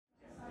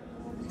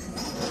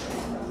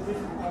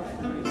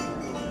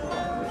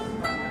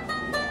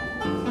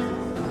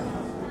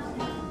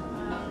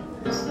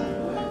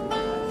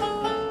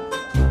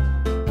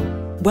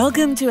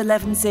Welcome to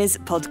 11's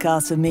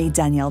podcast with me,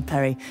 Danielle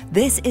Perry.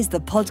 This is the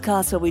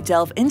podcast where we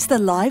delve into the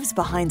lives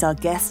behind our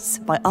guests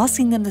by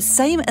asking them the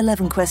same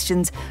 11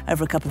 questions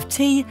over a cup of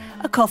tea,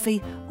 a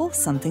coffee, or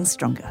something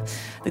stronger.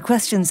 The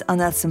questions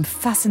unearth some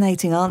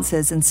fascinating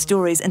answers and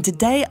stories, and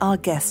today our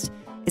guest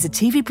is a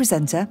TV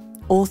presenter,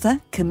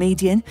 author,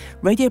 comedian,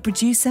 radio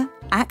producer,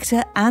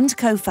 actor and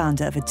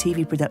co-founder of a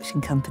TV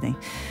production company.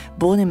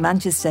 Born in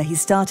Manchester, he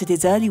started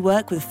his early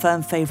work with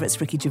firm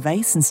favourites Ricky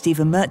Gervais and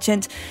Stephen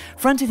Merchant,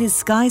 fronted his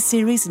Sky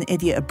series An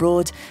Idiot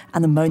Abroad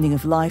and The Moaning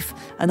of Life,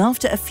 and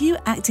after a few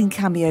acting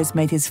cameos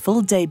made his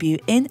full debut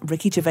in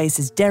Ricky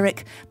Gervais's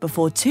Derek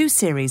before 2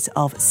 series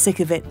of Sick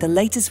of It, the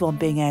latest one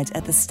being aired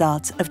at the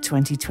start of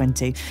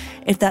 2020.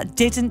 If that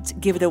didn't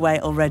give it away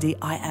already,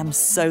 I am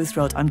so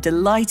thrilled. I'm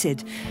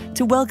delighted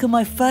to welcome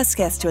my first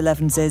guest to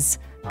 11's,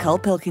 Carl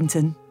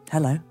Pilkington.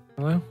 Hello.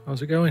 Hello,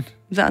 how's it going?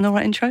 Is that an all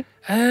right intro?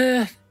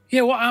 Yeah,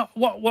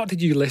 what did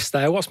you list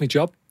there? What's my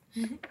job?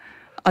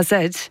 I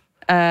said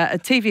a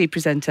TV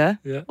presenter,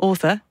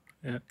 author,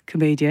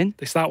 comedian.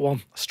 It's that one.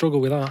 I struggle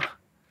with that.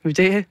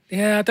 Do you?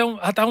 Yeah,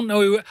 I don't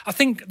know. I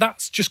think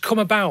that's just come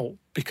about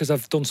because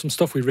I've done some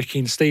stuff with Ricky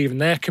and Steve and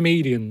they're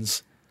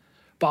comedians.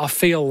 But I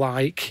feel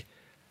like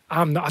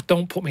I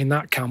don't put me in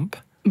that camp.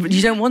 But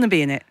you don't want to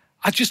be in it?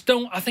 I just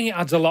don't. I think it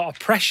adds a lot of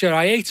pressure.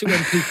 I hate it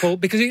when people,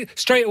 because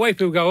straight away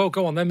people go, oh,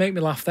 go on then, make me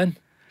laugh then.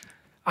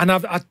 And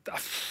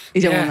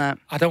you don't want that?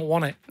 I don't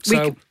want it.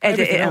 So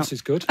everything else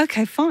is good.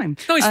 Okay, fine.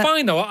 No, it's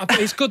fine though.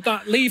 It's good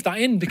that, leave that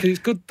in, because it's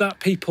good that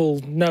people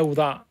know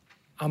that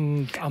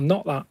I'm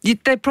not that.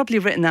 They've probably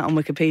written that on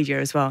Wikipedia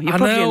as well. You're I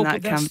probably know, in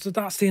that but camp.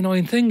 that's the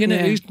annoying thing, isn't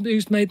it?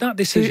 Who's made that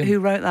decision? Who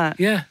wrote that?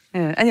 Yeah.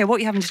 Anyway, what are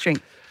you having to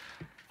drink?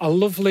 A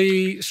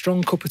lovely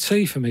strong cup of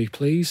tea for me,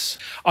 please.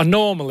 I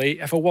normally,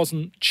 if I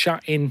wasn't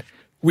chatting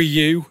with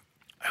you,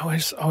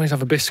 I always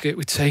have a biscuit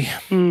with tea.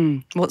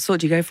 What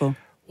sort do you go for?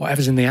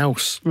 Whatever's in the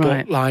house.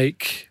 Right. But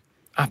like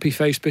Happy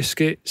Face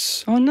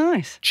biscuits. Oh,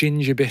 nice.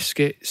 Ginger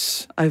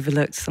biscuits.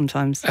 Overlooked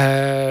sometimes.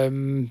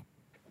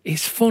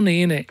 It's funny,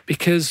 isn't it?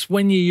 Because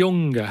when you're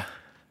younger,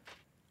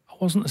 I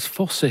wasn't as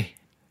fussy.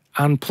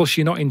 And plus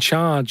you're not in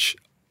charge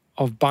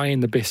of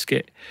buying the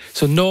biscuit.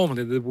 So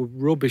normally they were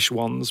rubbish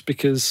ones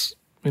because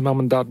my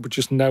mum and dad would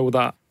just know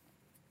that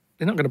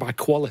they're not going to buy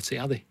quality,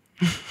 are they?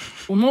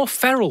 We're more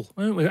feral,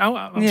 aren't we?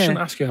 I shouldn't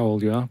ask you how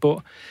old you are,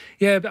 but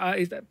yeah,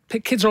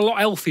 kids are a lot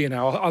healthier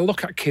now. I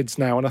look at kids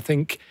now and I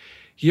think,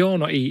 you're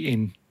not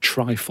eating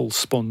trifle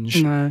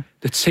sponge. No.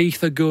 The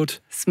teeth are good.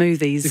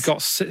 Smoothies. They've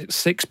got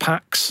six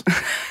packs.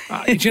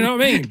 Do you know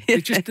what I mean? They're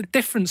just a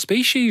different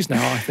species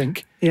now, I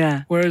think.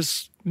 Yeah.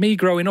 Whereas me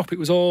growing up, it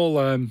was all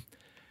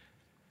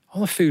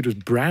the food was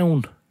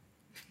brown,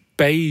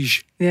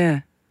 beige.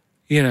 Yeah.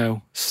 You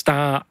know,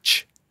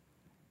 starch.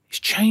 It's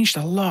changed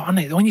a lot,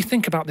 hasn't it? When you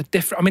think about the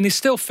different... I mean, there's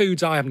still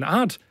foods I haven't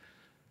had.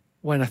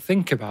 When I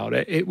think about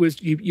it, it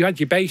was... You had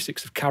your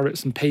basics of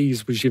carrots and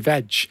peas was your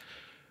veg.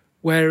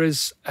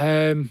 Whereas,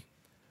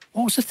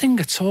 what was the thing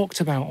I talked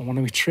about on one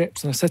of my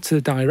trips? And I said to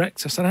the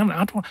director, I said, I haven't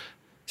had one.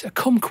 Is it a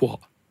kumquat?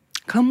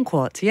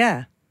 Kumquat,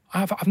 yeah.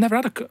 I've never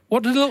had a...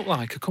 What does it look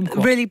like, a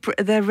kumquat? Really,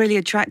 they're really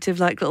attractive,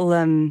 like little...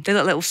 they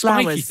look little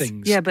flowers. Spiky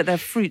things. Yeah, but they're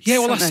fruits. Yeah,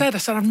 well, I said,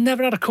 I've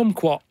never had a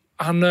kumquat.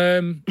 And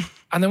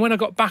then when I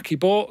got back, he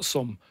bought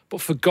some,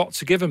 but forgot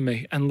to give them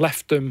me and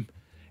left them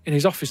in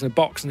his office in a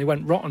box, and they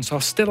went rotten. So I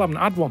still haven't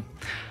had one.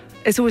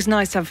 It's always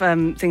nice to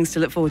have things to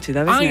look forward to,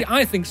 though, isn't it?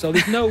 I think so.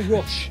 There's no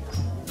rush.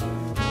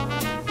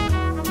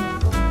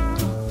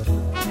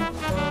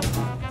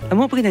 And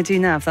what we're going to do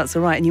now, if that's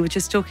all right, and you were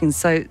just talking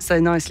so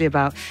nicely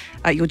about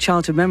your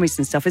childhood memories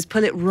and stuff, is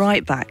pull it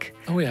right back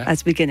at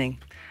the beginning.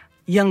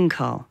 Young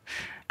Carl,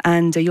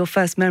 and your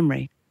first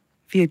memory,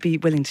 if you'd be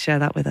willing to share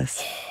that with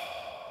us.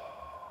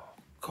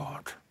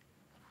 God.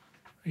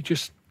 Let me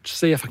just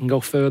see if I can go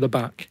further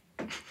back.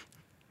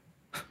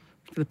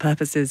 For the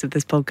purposes of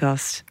this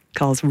podcast,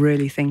 Carl's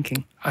really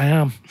thinking. I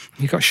am.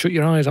 You've got to shut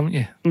your eyes, haven't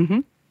you? Mm-hmm.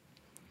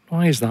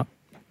 Why is that?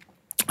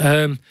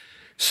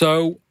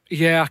 So,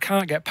 yeah, I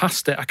can't get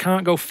past it. I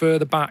can't go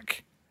further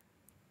back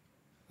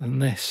than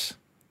this.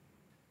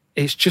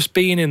 It's just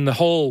being in the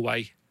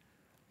hallway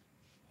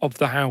of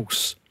the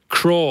house,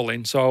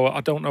 crawling. So I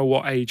don't know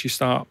what age you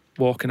start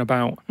walking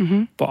about,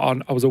 but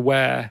I was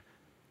aware,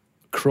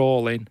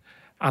 crawling,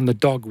 and the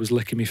dog was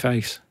licking my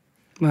face.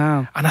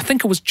 Wow. And I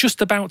think I was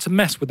just about to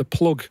mess with the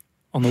plug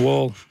on the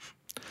wall.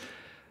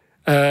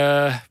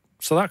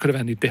 So that could have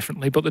ended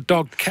differently, but the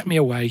dog kept me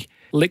away,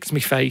 licked my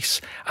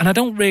face, and I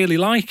don't really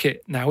like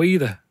it now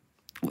either.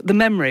 The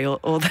memory or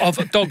the...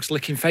 Of dogs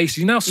licking faces.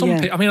 You know, some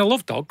people... I mean, I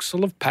love dogs, I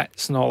love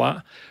pets and all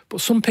that,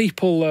 but some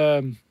people,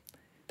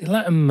 they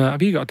let them...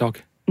 have you got a dog?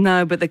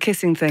 No, but the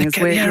kissing thing is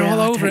weird. Yeah, all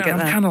over it.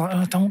 And I'm kind of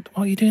like,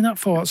 what are you doing that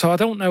for? So I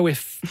don't know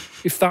if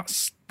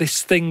that's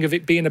this thing of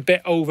it being a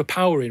bit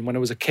overpowering when I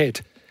was a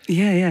kid.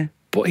 Yeah, yeah.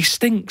 But it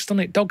stinks, doesn't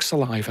it? Dog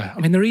saliva.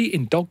 I mean, they're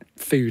eating dog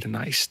food and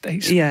that. It's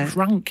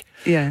rank.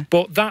 Yeah.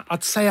 But that,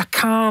 I'd say I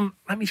can't.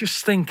 Let me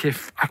just think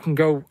if I can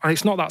go. And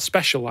it's not that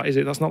special, that, is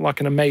it? That's not like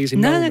an amazing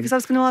moment. No, because I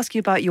was going to ask you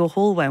about your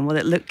hallway and what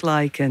it looked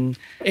like, and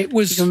it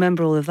was. You can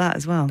remember all of that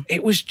as well.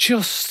 It was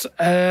just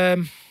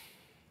nothing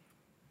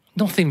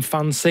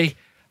fancy.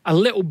 A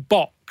little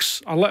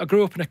box. I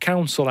grew up in a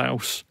council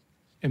house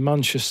in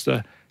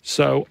Manchester,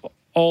 so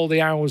all the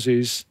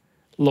houses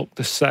looked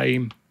the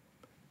same.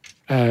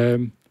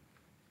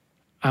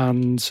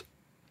 And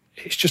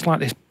it's just like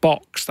this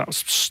box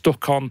that's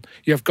stuck on.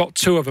 You've got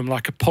two of them,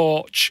 like a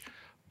porch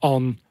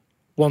on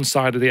one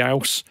side of the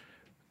house,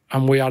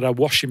 and we had our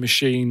washing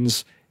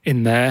machines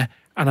in there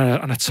and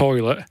a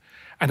toilet.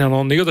 And then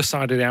on the other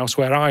side of the house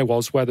where I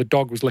was, where the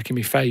dog was licking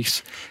my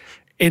face,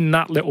 in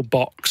that little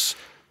box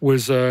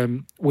was,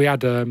 we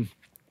had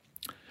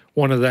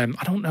one of them,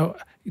 I don't know,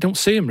 you don't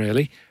see them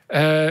really,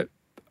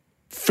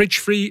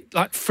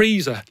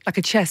 freezer. Like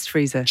a chest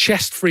freezer.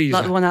 Chest freezer.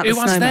 Like the one out Who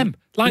the has Snowman? them?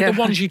 Like the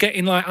ones you get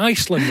in like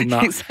Iceland and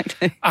that.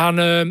 Exactly.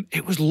 And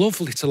it was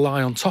lovely to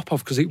lie on top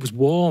of because it was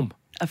warm.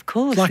 Of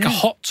course. Like a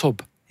hot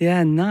tub.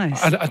 Yeah,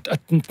 nice. A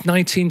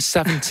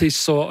 1970s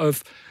sort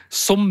of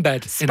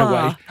sunbed in a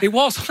way. It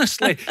was,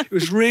 honestly. It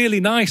was really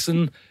nice.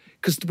 And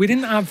because we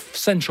didn't have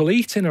central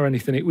heating or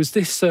anything, it was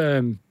this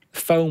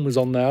foam was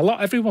on there.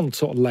 Everyone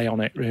sort of lay on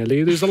it,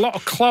 really. There's a lot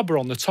of clobber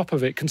on the top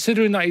of it,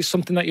 considering that it's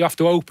something that you have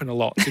to open a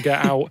lot to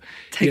get out.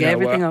 Take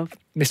everything off.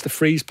 Mr.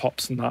 Freeze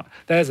Pops and that.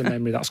 There's a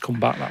memory that's come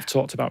back that I've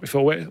talked about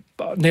before. I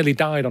nearly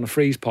died on a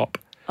freeze pop.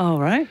 Oh,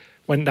 right.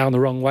 Went down the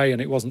wrong way and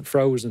it wasn't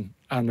frozen.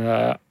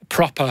 And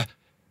proper,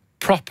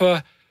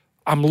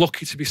 I'm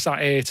lucky to be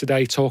sat here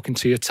today talking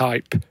to you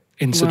type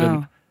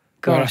incident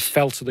where I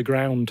fell to the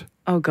ground.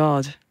 Oh,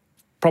 God.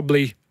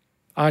 Probably,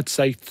 I'd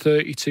say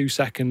 32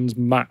 seconds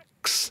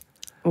max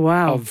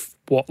of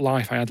what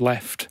life I had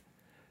left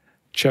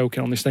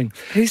choking on this thing.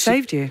 Who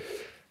saved you?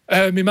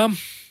 My mum.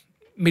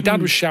 My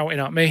dad was shouting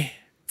at me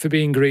for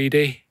being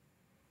greedy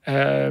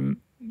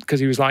because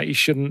he was like, you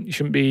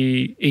shouldn't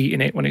be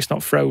eating it when it's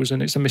not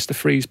frozen. It's a Mr.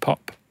 Freeze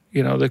Pop,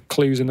 the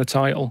clues in the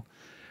title.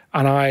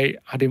 And I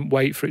didn't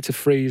wait for it to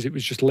freeze. It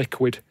was just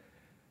liquid.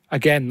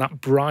 Again,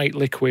 that bright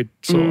liquid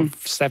sort of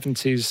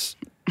 70s,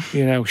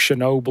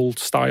 Chernobyl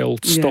style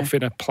stuff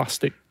in a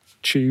plastic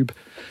tube.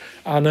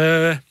 And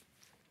I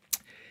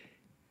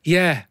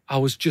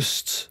was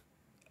just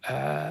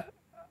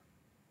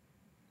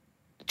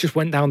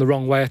went down the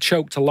wrong way. I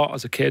choked a lot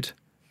as a kid.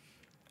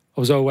 I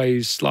was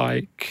always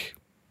like,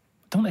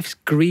 I don't know if it's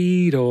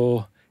greed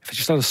or if I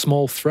just had a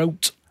small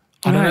throat.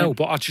 I don't know,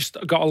 but I just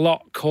got a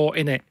lot caught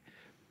in it.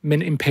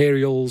 Mint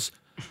Imperials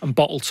and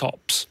bottle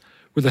tops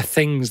were the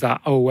things that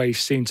always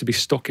seemed to be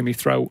stuck in my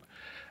throat.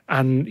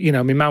 And,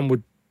 my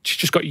mum she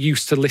just got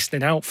used to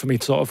listening out for me,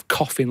 sort of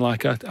coughing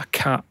like a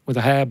cat with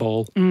a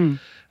hairball.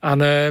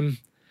 And,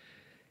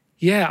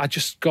 I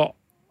just got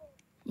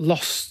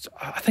lost.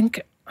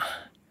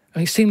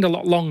 It seemed a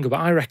lot longer, but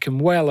I reckon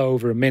well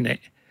over a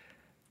minute.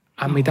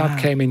 And my dad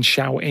came in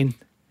shouting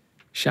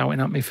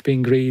at me for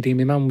being greedy.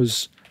 My mum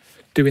was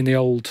doing the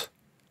old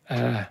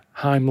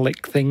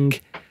Heimlich thing,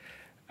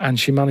 and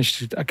she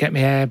managed to get my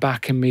hair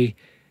back, and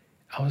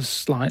I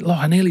was like, look,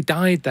 I nearly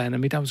died then.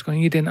 And my dad was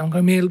going, you didn't. I'm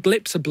going, my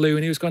lips are blue.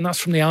 And he was going, that's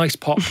from the ice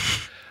pop.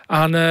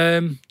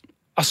 And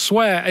I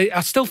swear,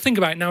 I still think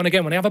about it now and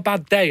again when I have a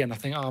bad day and I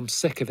think, I'm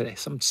sick of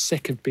this. I'm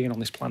sick of being on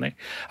this planet.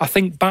 I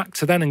think back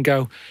to then and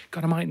go,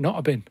 God, I might not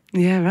have been.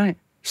 Yeah, right.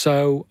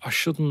 So I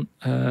shouldn't,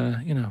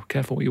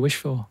 careful what you wish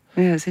for.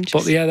 Yeah, it's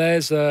interesting. But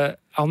there's,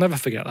 I'll never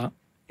forget that.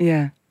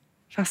 Yeah,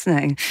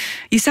 fascinating.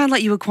 You sound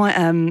like you were quite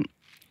a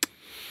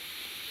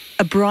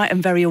bright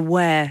and very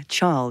aware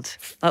child.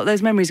 Like,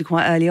 those memories are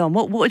quite early on.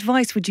 What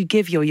advice would you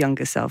give your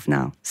younger self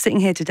now? Sitting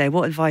here today,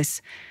 what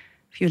advice,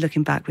 if you're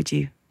looking back, would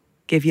you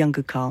give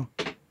younger Carl?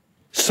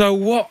 So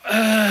what...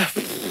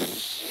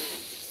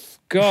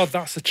 God,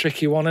 that's a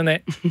tricky one, isn't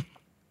it?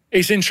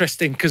 It's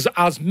interesting because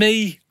as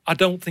me, I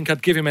don't think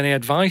I'd give him any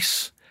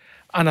advice.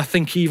 And I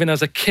think even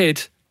as a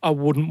kid, I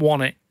wouldn't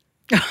want it.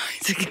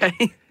 It's okay.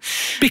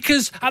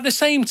 Because at the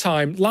same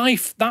time,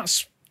 life,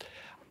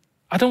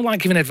 I don't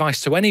like giving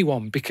advice to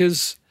anyone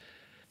because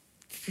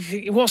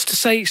what's to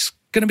say it's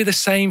going to be the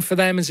same for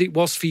them as it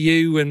was for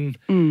you and,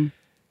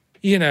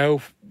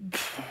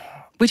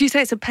 Would you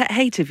say it's a pet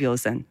hate of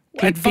yours then?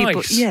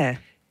 Advice? Yeah.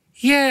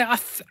 Yeah,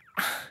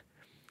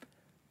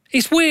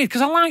 it's weird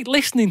because I like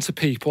listening to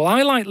people.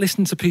 I like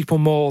listening to people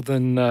more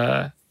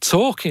than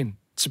talking,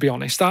 to be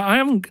honest.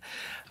 I'm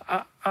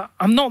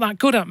not that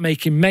good at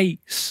making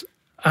mates,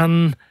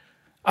 and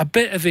a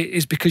bit of it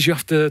is because you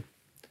have to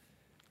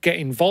get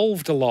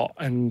involved a lot,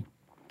 and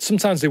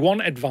sometimes they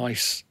want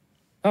advice.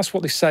 That's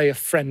what they say a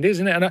friend is,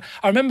 isn't it? And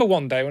I remember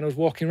one day when I was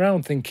walking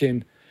around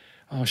thinking,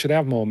 should I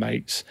have more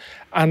mates?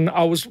 And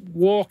I was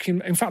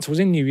walking, in fact, I was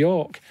in New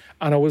York,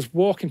 and I was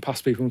walking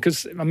past people,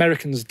 because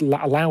Americans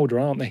are louder,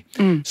 aren't they?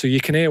 So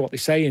you can hear what they're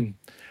saying.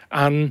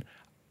 And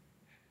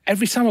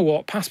every time I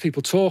walked past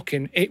people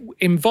talking, it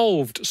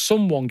involved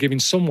someone giving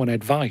someone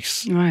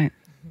advice. Right.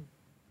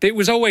 It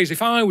was always,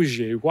 if I was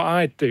you, what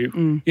I'd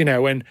do, you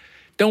know, and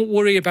don't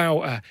worry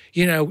about her,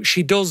 you know,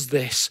 she does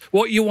this,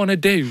 what you want to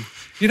do.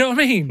 You know what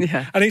I mean?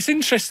 Yeah. And it's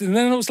interesting. And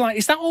then I was like,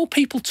 is that all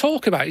people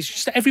talk about? It's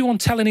just everyone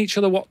telling each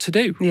other what to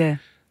do. Yeah.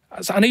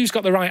 And who's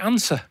got the right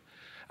answer?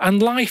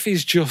 And life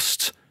is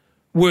just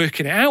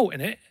working it out,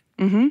 innit?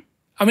 Mm-hmm.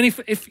 I mean,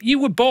 if you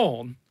were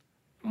born,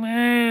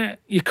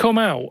 you come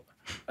out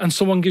and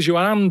someone gives you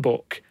a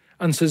handbook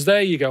and says,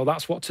 there you go,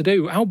 that's what to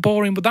do. How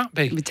boring would that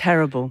be? It'd be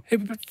terrible.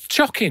 It'd be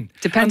shocking.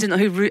 Depending on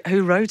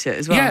who wrote it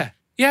as well.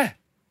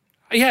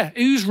 Yeah,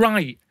 who's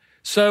right?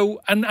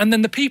 So, and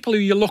then the people who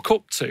you look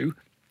up to,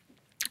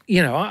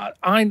 you know,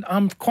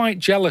 I'm quite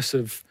jealous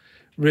of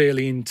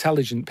really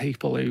intelligent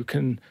people who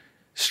can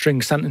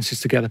string sentences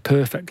together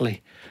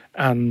perfectly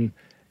and,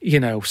 you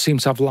know, seem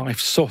to have life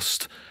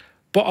sussed.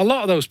 But a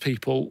lot of those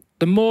people,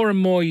 the more and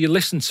more you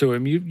listen to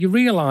them, you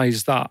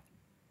realise that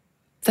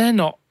they're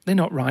not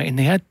right in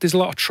the head. There's a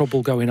lot of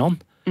trouble going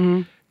on.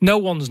 No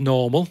one's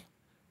normal.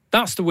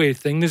 That's the weird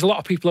thing. There's a lot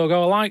of people who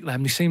go, I like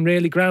them. They seem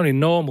really grounded,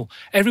 normal.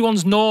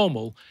 Everyone's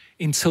normal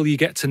until you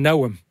get to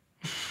know them.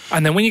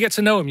 And then when you get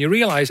to know them, you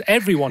realise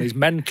everyone is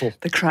mental.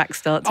 The cracks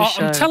start to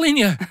show. I'm telling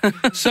you.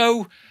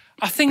 So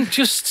I think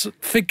just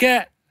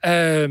forget,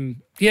 I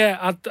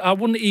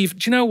wouldn't even,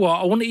 do you know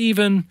what? I wouldn't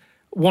even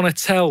want to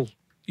tell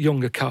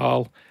younger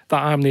Carl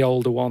that I'm the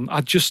older one.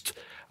 I'd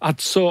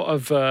sort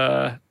of,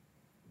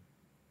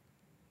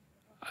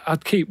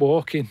 I'd keep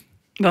walking.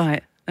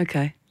 Right,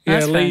 okay. Yeah,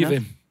 That's fair leave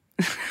enough. him.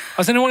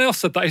 Has anyone else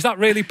said that? Is that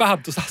really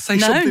bad? Does that say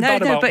something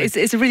bad about but me?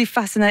 it's a really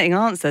fascinating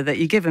answer that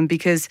you give him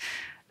because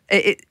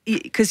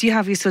because you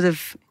have you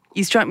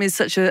strike me as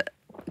such a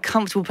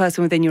comfortable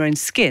person within your own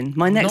skin.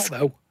 Not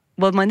though.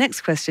 Well, my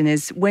next question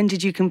is, when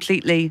did you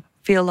completely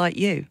feel like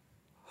you?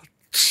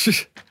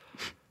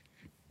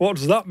 What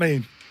does that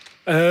mean?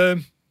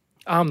 I'm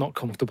not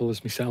comfortable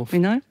as myself. You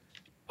know?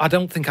 I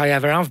don't think I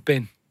ever have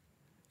been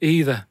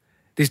either.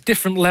 There's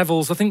different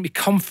levels. I think my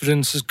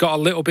confidence has got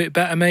a little bit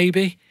better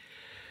maybe.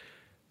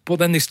 But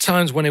then there's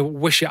times when I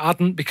wish it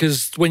hadn't,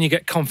 because when you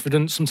get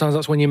confident, sometimes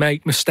that's when you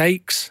make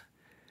mistakes.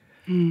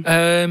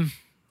 Oh,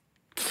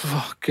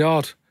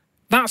 God.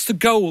 That's the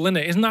goal, isn't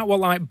it? Isn't that what,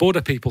 like,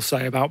 Buddha people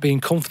say about being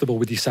comfortable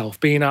with yourself,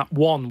 being at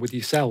one with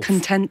yourself?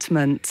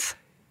 Contentment.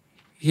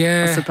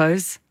 Yeah. I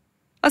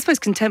suppose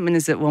contentment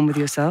is at one with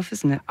yourself,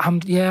 isn't it? I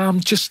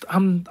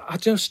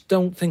just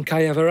don't think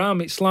I ever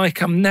am. It's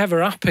like I'm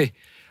never happy.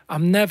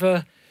 I'm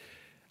never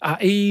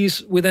at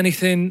ease with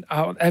anything.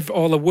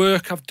 All the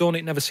work I've done,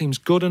 it never seems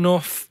good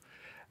enough.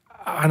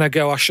 And I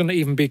go, I shouldn't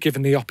even be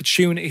given the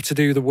opportunity to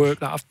do the work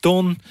that I've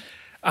done.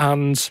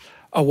 And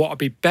I want to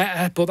be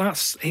better. But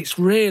it's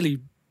really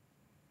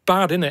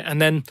bad, isn't it? And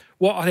then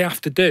what I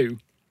have to do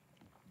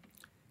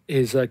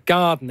is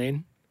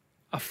gardening,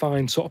 I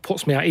find sort of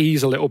puts me at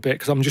ease a little bit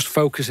because I'm just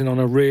focusing on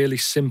a really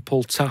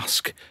simple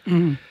task.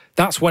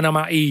 That's when I'm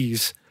at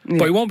ease. Yeah.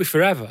 But it won't be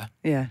forever.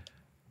 Yeah.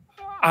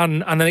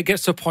 And then it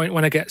gets to a point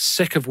when I get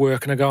sick of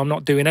work and I go, I'm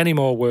not doing any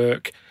more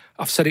work.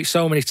 I've said it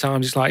so many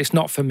times, it's like, it's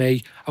not for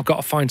me. I've got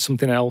to find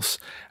something else.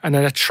 And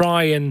then I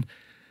try and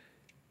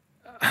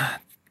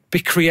be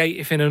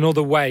creative in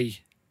another way.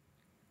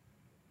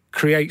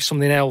 Create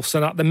something else.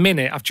 And at the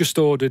minute, I've just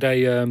ordered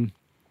a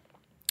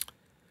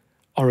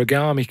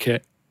origami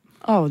kit.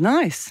 Oh,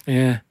 nice.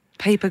 Yeah.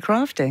 Paper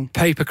crafting.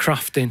 Paper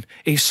crafting.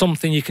 It's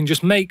something you can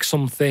just make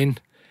something,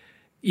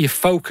 you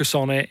focus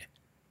on it.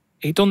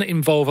 It doesn't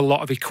involve a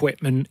lot of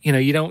equipment. You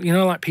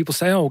know, like people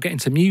say, oh, get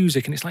into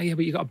music. And it's like, yeah,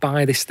 but you've got to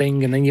buy this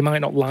thing and then you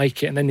might not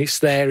like it. And then it's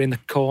there in the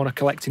corner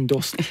collecting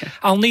dust. Yeah.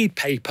 I'll need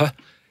paper.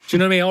 Do you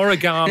know what I mean?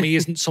 Origami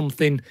isn't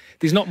something,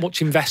 there's not much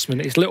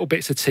investment. It's little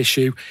bits of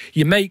tissue.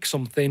 You make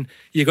something,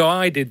 you go,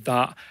 I did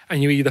that.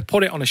 And you either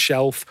put it on a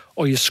shelf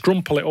or you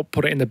scrumple it up,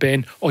 put it in the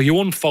bin, or you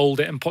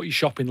unfold it and put your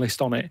shopping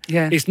list on it.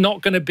 Yeah. It's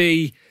not going to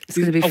be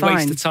a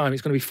waste of time.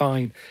 It's going to be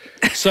fine.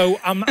 So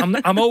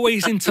I'm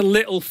always into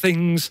little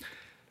things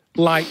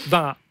like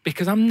that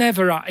because I'm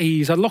never at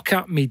ease. I look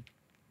at me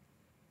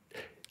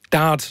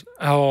dad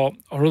or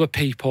other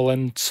people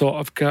and sort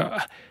of go,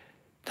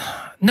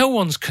 no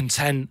one's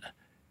content.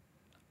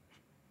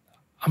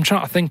 I'm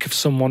trying to think of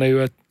someone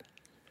who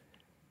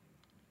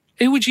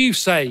would you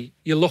say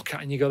you look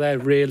at and you go, they're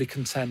really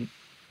content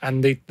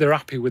and they're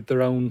happy with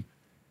their own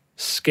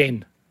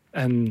skin?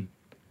 And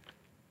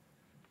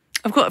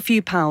I've got a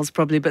few pals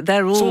probably, but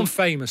they're all... Someone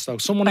famous though,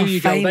 someone who you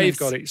go, they've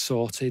got it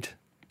sorted.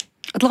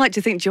 I'd like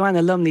to think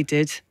Joanna Lumley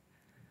did.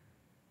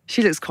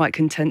 She looks quite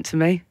content to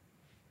me.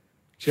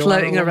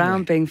 Floating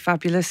around, being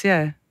fabulous,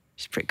 yeah.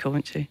 She's pretty cool,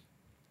 isn't she?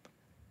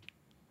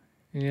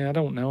 Yeah, I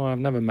don't know. I've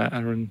never met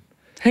her. And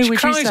Who she would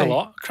cries you say? a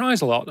lot.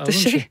 Cries a lot, though,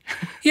 Does doesn't she?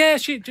 Yeah,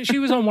 she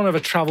was on one of her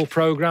travel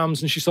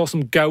programmes and she saw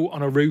some goat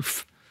on a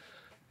roof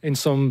in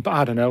some,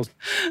 I don't know,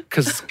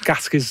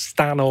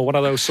 Kazakhstan or one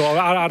of those sort of,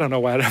 I don't know,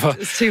 wherever.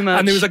 It's too much.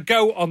 And there was a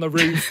goat on the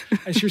roof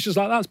and she was just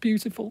like, that's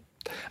beautiful.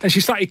 And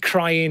she started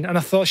crying and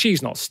I thought,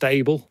 she's not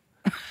stable.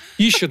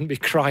 You shouldn't be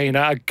crying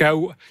at a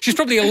goat. She's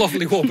probably a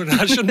lovely woman.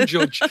 I shouldn't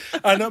judge.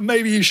 And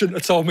maybe you shouldn't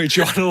have told me,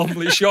 Joanna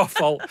Lumley, it's your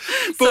fault.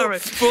 Sorry.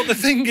 But the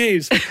thing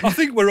is, I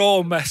think we're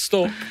all messed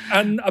up.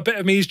 And a bit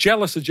of me is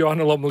jealous of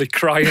Joanna Lumley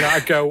crying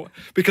at a goat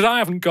because I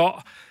haven't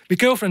got... My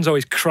girlfriend's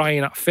always crying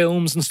at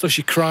films and stuff.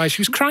 She cries.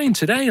 She was crying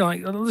today,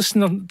 like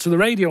listening to the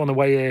radio on the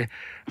way here.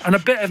 And a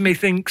bit of me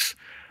thinks,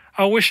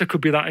 I wish I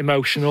could be that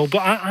emotional. But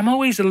I'm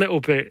always a little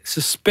bit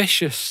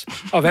suspicious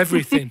of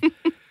everything.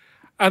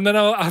 And then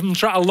I'm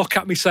trying to look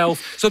at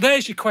myself. So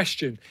there's your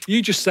question.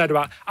 You just said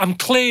about, I'm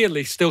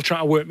clearly still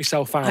trying to work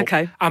myself out.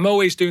 Okay. I'm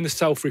always doing the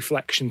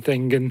self-reflection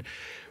thing. And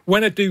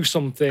when I do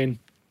something,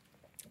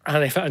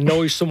 and if it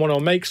annoys someone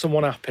or makes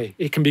someone happy,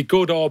 it can be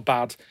good or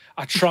bad,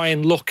 I try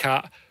and look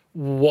at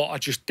what I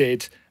just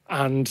did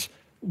and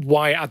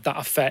why it had that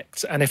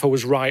effect and if I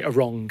was right or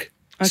wrong.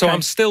 Okay. So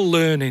I'm still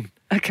learning.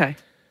 Okay.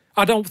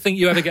 I don't think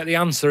you ever get the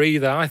answer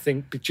either. I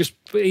think just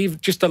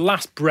the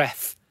last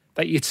breath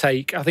that you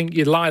take, I think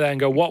you'd lie there and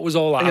go, what was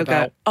all that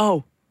about? Go,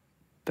 oh,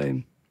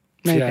 boom.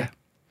 Maybe. Yeah.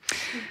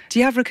 Do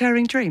you have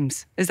recurring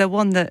dreams? Is there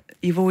one that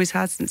you've always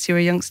had since you were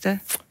a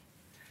youngster?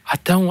 I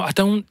don't,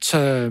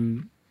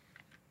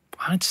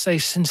 I'd say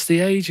since the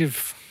age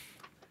of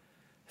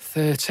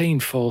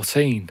 13,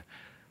 14,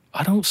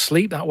 I don't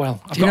sleep that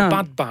well. I've got a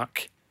bad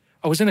back.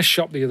 I was in a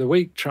shop the other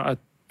week trying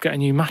to get a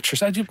new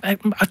mattress. A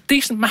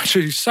decent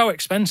mattress is so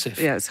expensive.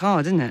 Yeah, it's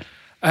hard, isn't it?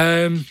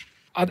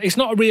 It's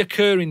not a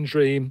reoccurring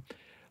dream.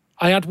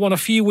 I had one a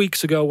few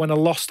weeks ago when I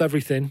lost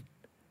everything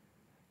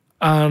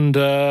and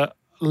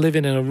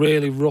living in a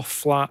really rough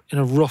flat, in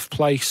a rough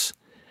place.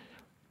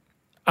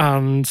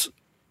 And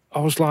I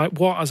was like,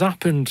 what has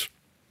happened?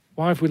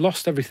 Why have we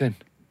lost everything?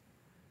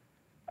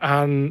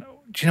 And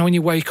do you know when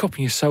you wake up and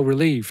you're so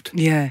relieved?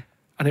 Yeah.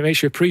 And it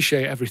makes you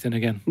appreciate everything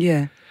again.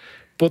 Yeah.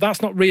 But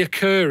that's not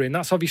reoccurring.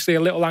 That's obviously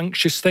a little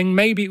anxious thing.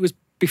 Maybe it was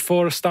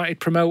before I started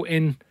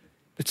promoting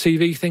the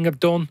TV thing I've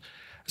done.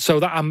 So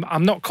that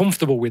I'm not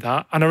comfortable with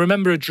that. And I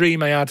remember a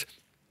dream I had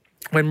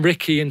when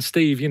Ricky and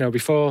Steve, during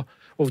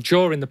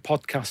the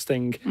podcast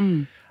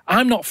thing.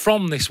 I'm not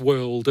from this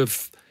world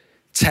of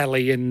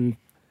telly and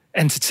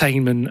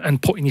entertainment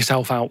and putting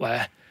yourself out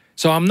there.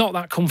 So I'm not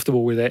that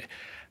comfortable with it.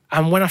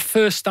 And when I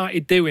first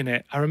started doing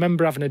it, I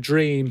remember having a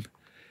dream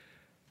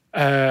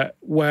where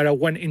I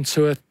went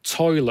into a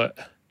toilet,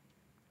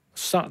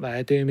 sat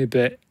there doing my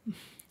bit,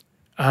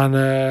 and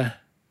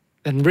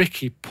then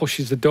Ricky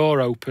pushes the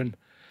door open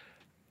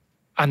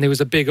and there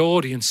was a big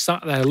audience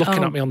sat there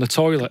looking at me on the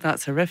toilet.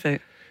 That's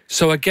horrific.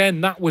 So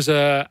again, that was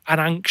an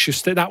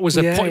anxious thing. That was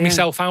putting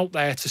myself out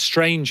there to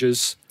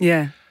strangers.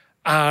 Yeah.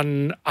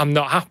 And I'm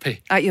not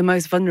happy. At your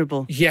most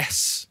vulnerable.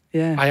 Yes.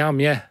 Yeah. I am,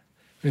 yeah.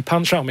 My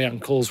pants around my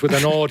ankles with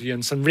an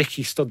audience and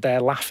Ricky stood there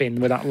laughing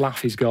with that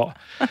laugh he's got.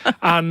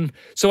 And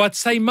so I'd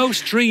say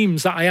most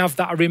dreams that I have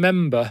that I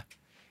remember,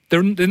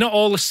 they're not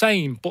all the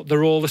same, but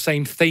they're all the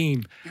same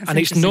theme. That's and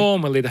it's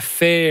normally the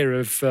fear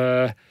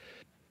of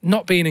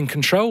not being in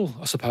control,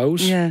 I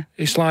suppose. Yeah.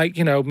 It's like,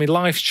 my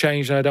life's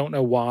changed and I don't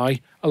know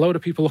why. A load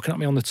of people looking at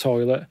me on the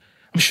toilet.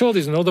 I'm sure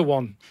there's another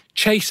one.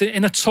 Chasing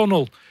in a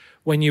tunnel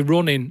when you're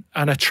running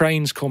and a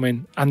train's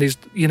coming and there's,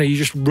 you're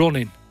just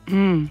running.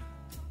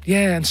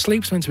 Yeah, and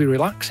sleep's meant to be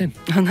relaxing.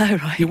 I know,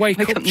 right? You wake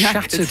up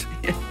shattered.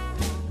 Yeah.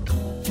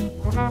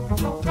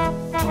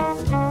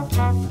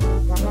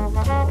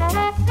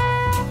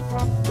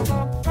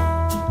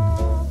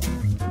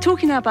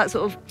 Talking now about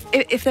sort of,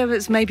 if there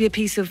was maybe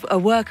a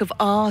work of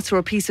art or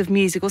a piece of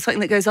music or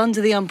something that goes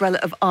under the umbrella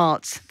of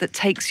art that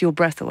takes your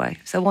breath away.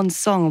 So one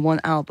song or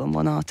one album,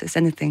 one artist,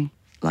 anything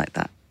like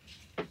that.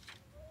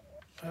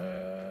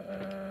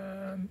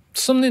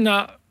 Something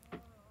that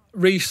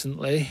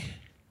recently...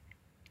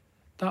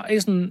 That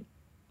isn't...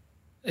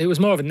 It was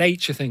more of a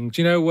nature thing.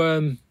 Do you know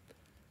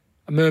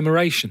a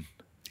murmuration?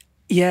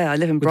 Yeah, I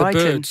live in Brighton.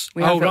 With the birds.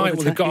 Right. Well,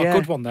 they've got a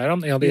good one there, haven't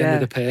they, on the end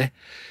of the pier?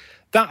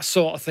 That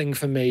sort of thing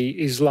for me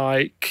is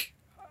like...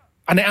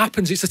 And it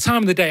happens, it's the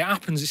time of the day it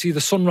happens. It's either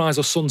sunrise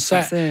or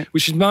sunset,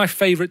 which is my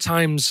favourite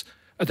times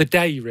of the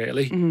day,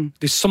 really.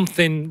 There's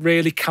something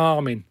really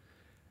calming.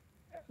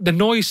 The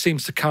noise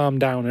seems to calm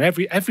down and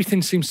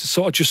everything seems to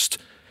sort of just...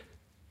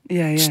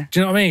 Yeah. Do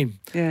you know what I mean?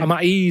 Yeah. I'm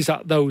at ease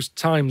at those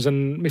times,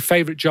 and my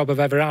favourite job I've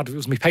ever had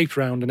was my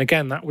paper round. And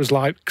again, that was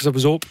like, because I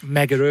was up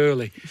mega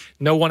early.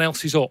 No one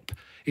else is up.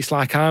 It's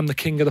like I'm the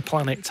king of the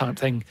planet type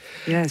thing.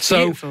 Yeah, it's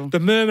beautiful. The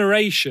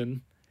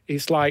murmuration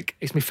is like,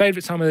 it's my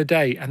favourite time of the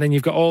day. And then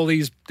you've got all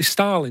these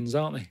starlings,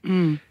 aren't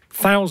they?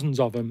 Thousands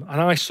of them.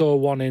 And I saw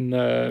one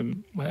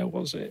in, where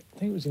was it? I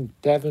think it was in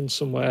Devon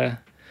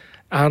somewhere.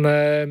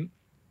 And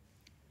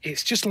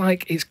it's just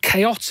like, it's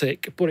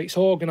chaotic, but it's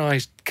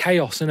organised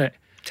chaos, isn't it?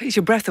 Takes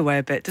your breath away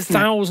a bit, doesn't it?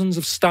 Thousands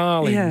of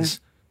starlings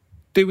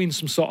doing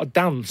some sort of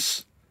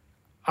dance.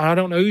 And I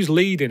don't know who's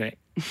leading it.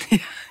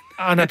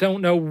 And I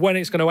don't know when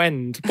it's going to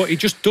end, but it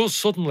just does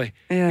suddenly.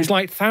 Yeah. It's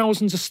like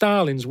thousands of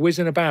starlings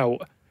whizzing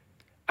about,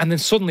 and then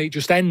suddenly it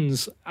just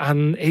ends,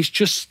 and it's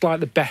just like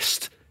the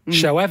best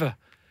show ever.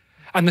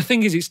 And the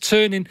thing is, it's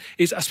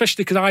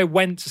especially because I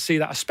went to see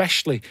that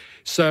especially.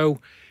 So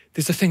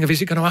there's the thing of,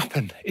 is it going to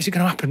happen? Is it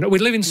going to happen? We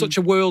live in such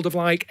a world of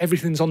like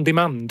everything's on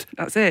demand.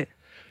 That's it.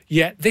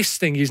 Yet this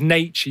thing is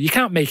nature. You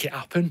can't make it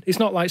happen. It's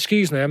not like,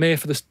 excuse me, I'm here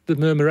for the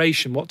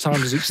murmuration. What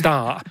time does it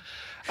start?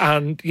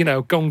 And, you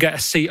know, go and get a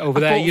seat over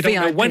there. You don't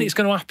know when it's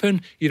going to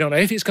happen. You don't know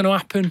if it's going to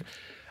happen.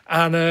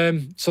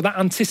 And so that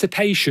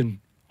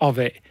anticipation of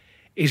it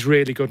is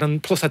really good.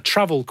 And plus I'd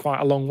travelled quite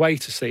a long way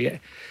to see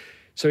it.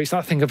 So it's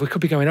that thing of, we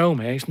could be going home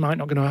here. It might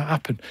not going to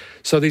happen.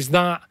 So there's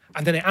that.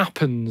 And then it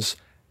happens.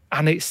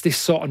 And it's this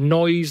sort of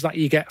noise that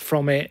you get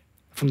from it,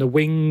 from the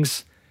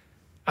wings.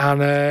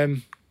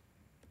 And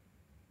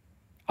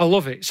I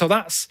love it. So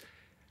that's,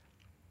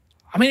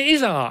 I mean, it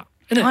is art,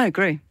 isn't it? I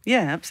agree.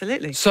 Yeah,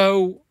 absolutely.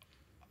 So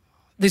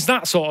there's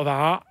that sort of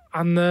art.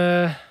 And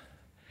then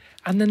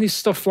there's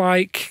stuff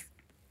like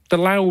the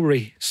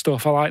Lowry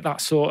stuff. I like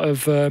that sort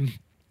of,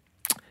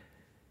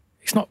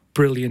 it's not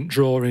brilliant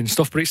drawing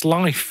stuff, but it's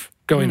life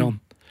going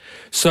on.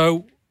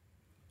 So.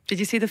 Did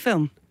you see the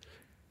film?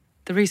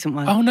 The recent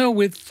one? Oh, no,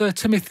 with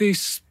Timothy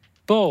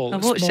Spall. I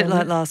watched it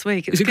like last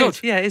week. It was Is it good?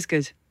 Yeah, it is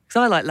good.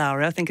 Because I like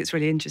Lowry. I think it's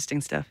really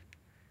interesting stuff.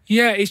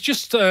 Yeah, it's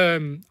just, I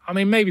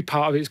mean, maybe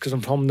part of it is because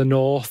I'm from the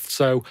north,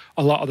 so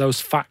a lot of those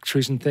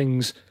factories and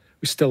things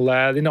were still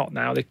there. They're not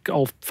now. They're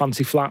all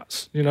fancy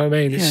flats, you know what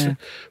I mean? Yeah.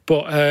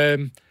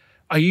 But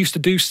I used to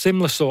do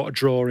similar sort of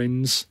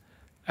drawings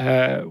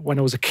when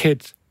I was a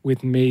kid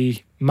with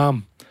me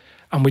mum,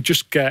 and we'd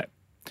just get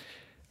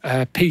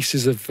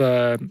pieces of,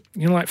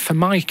 like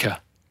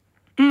Formica,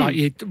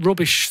 like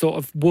rubbish sort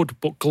of wood,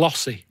 but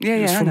glossy. Yeah,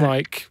 it was yeah, from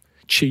like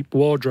cheap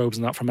wardrobes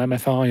and that from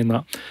MFI and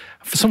that.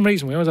 For some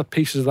reason, we always had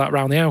pieces of that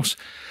around the house.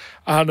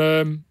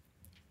 And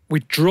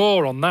we'd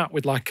draw on that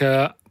with like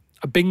a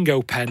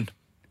bingo pen.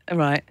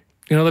 Right.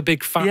 You know, the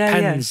big fat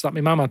pens that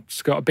my mum had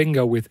got a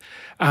bingo with.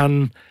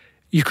 And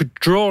you could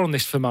draw on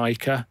this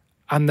Formica,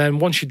 and then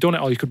once you'd done it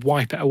all, you could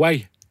wipe it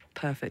away.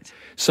 Perfect.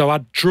 So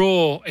I'd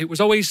draw, it was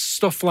always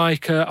stuff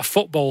like a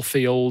football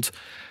field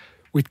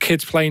with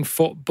kids playing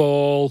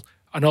football,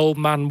 an old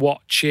man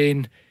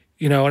watching,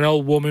 you know, an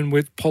old woman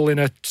with pulling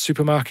a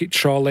supermarket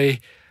trolley,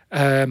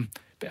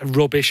 bit of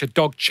rubbish, a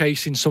dog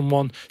chasing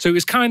someone. So it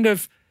was kind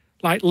of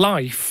like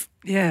life.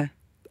 Yeah.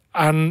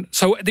 And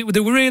so they were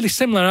really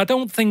similar. I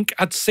don't think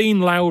I'd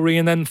seen Lowry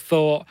and then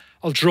thought,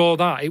 I'll draw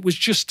that. It was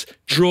just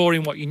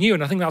drawing what you knew.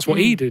 And I think that's what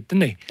he did,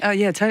 didn't he? Oh,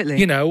 yeah, totally.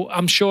 You know,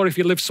 I'm sure if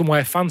he lived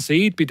somewhere fancy,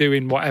 he'd be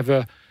doing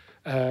whatever.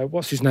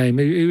 What's his name?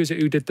 Who is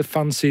it who did the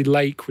fancy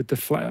lake with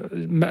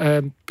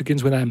the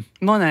begins with M?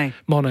 Monet,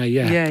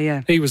 yeah.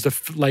 Yeah. He was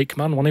the lake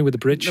man, wasn't he, with the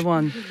bridge? The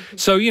one.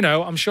 So, you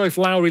know, I'm sure if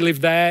Lowry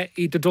lived there,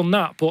 he'd have done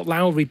that. But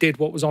Lowry did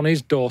what was on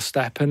his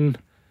doorstep. And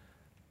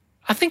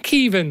I think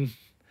even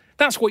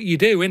that's what you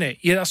do, innit?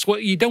 Yeah, that's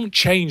what you don't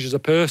change as a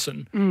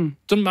person.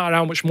 Doesn't matter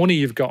how much money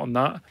you've got on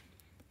that.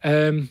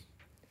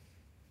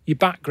 Your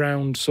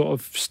background sort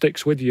of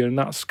sticks with you, and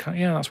that's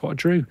what I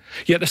drew.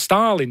 Yet the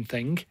Starling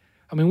thing,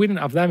 I mean, we didn't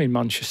have them in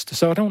Manchester,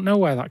 so I don't know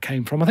where that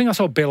came from. I think I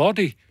saw Bill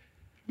Oddie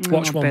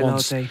watch one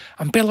once.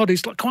 And Bill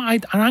Oddie's like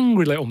quite an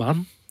angry little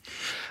man.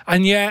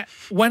 And yet,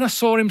 when I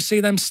saw him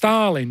see them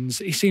Starlings,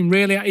 he seemed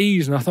really at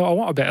ease, and I thought, I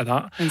want a bit of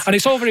that. And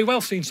it's all very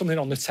well seeing something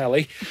on the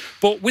telly,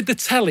 but with the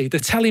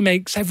telly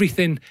makes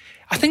everything.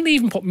 I think they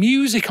even put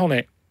music on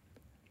it.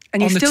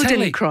 And you still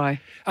didn't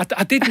cry?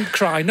 I didn't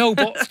cry, no,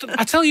 but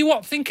I tell you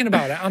what, thinking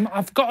about it,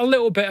 I've got a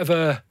little bit of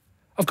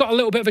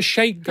a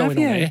shake going on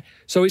here.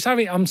 So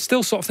I'm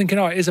still sort of thinking,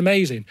 it is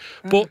amazing.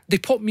 But they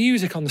put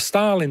music on the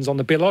Starlings on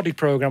the Bill Oddie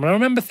programme, and I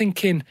remember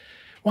thinking,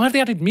 why have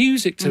they added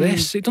music to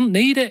this? It doesn't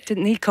need it.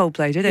 Didn't need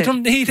Coldplay, did it? It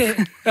doesn't need it.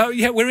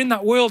 We're in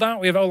that world, aren't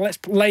we? Let's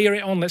layer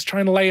it on. Let's try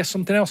and layer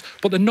something else.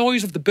 But the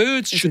noise of the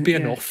birds should be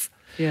enough.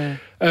 Yeah.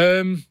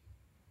 So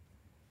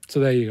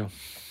there you go.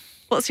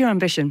 What's your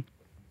ambition?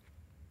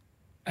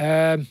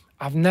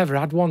 I've never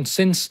had one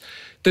since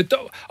I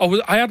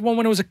had one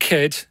when I was a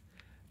kid.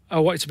 I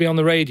wanted to be on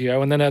the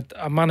radio, and then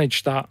I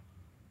managed that.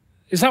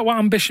 Is that what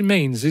ambition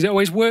means? Is it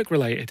always work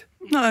related?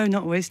 No,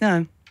 not always.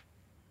 No.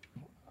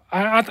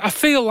 I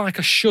feel like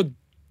I should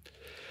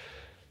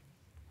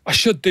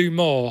do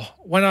more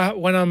when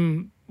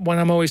I'm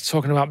always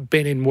talking about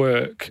being in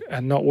work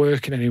and not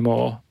working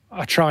anymore.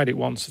 I tried it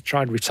once. I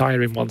tried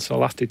retiring once. I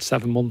lasted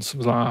 7 months. I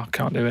was like, I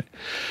can't do it.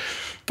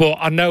 But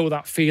I know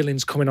that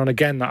feeling's coming on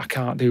again that I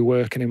can't do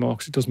work anymore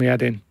because it does me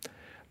head in.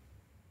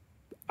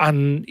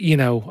 And, you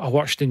know, I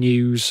watch the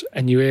news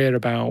and you hear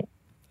about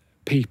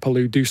people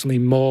who do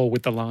something more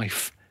with their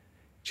life.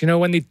 Do you know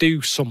when they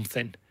do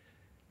something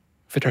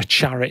for a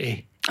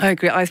charity? I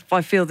agree. I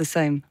feel the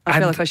same. I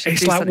feel like I should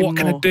do something more.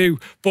 It's like, what can I do?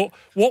 But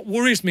what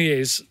worries me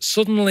is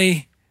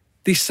suddenly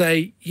they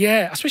say,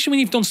 especially when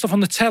you've done stuff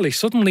on the telly,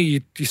 suddenly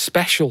you're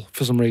special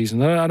for some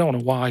reason. I don't know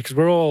why, because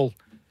we're all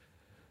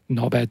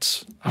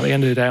knobheads at the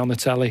end of the day on the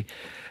telly.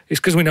 It's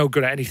because we're no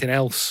good at anything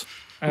else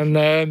and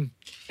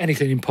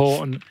anything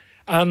important.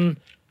 And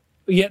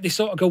yet they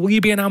sort of go, will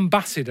you be an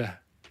ambassador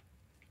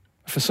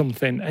for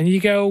something? And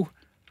you go,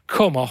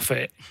 come off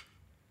it.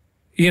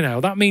 You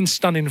know, that means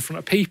standing in front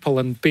of people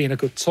and being a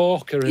good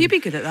talker. And, you'd be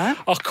good at that.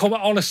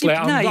 honestly,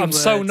 I'm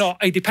so not.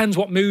 It depends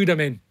what mood I'm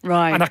in.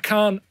 Right. And I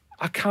can't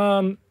I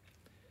can't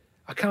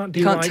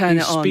do Can't like turn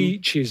these it on.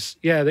 speeches.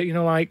 Yeah, that,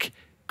 like,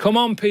 come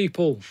on,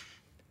 people.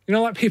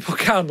 Like people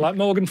can, like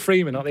Morgan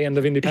Freeman at the end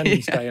of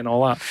Independence Day and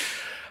all that.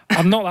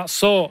 I'm not that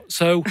sort.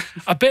 So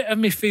a bit of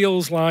me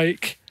feels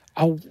like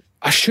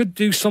I should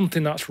do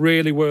something that's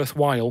really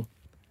worthwhile.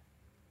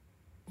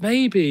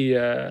 Maybe,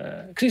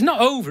 because it's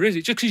not over, is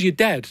it? Just because you're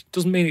dead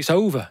doesn't mean it's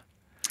over.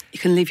 You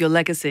can leave your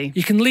legacy.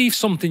 You can leave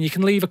something. You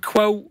can leave a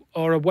quote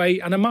or a way,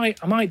 and I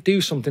might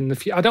do something in the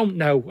future. I don't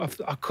know.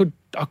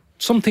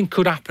 Something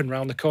could happen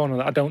round the corner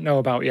that I don't know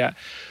about yet.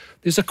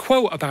 There's a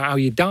quote about how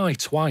you die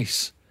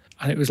twice,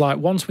 and it was like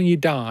once when you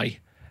die,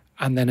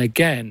 and then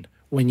again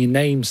when your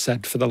name's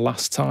said for the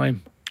last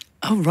time.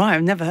 Oh, right.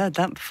 I've never heard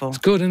that before. It's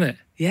good, isn't it?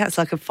 Yeah, it's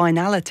like a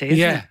finality,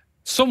 isn't it?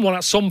 Someone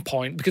at some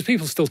point, because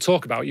people still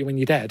talk about you when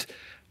you're dead,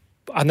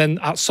 and then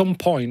at some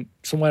point,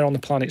 somewhere on the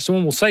planet,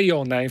 someone will say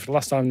your name for the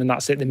last time, and then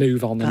that's it, they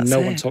move on, and no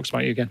one talks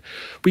about you again.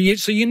 But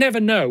so you never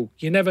know.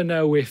 You never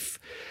know if...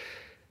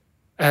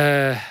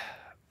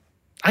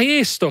 I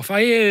hear stuff.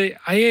 I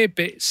hear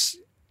bits,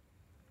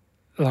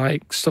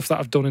 like stuff that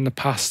I've done in the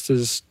past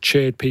has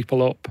cheered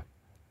people up.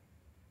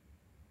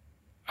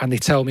 And they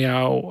tell me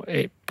how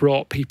it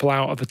brought people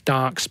out of a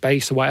dark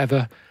space or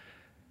whatever.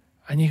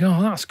 And you go,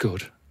 oh, that's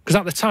good. Because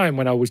at the time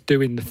when I was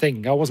doing the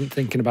thing, I wasn't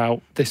thinking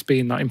about this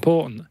being that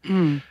important.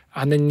 And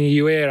then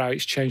you hear how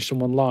it's changed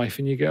someone's life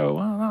and you go,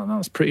 well,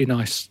 that's a pretty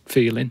nice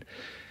feeling.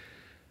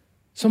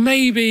 So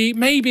maybe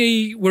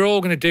we're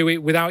all going to do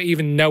it without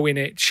even knowing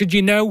it. Should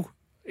you know?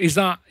 Is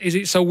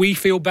it so we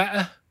feel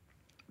better?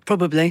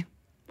 Probably.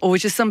 Or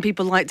just some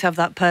people like to have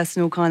that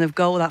personal kind of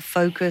goal, that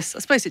focus. I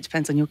suppose it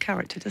depends on your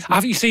character, doesn't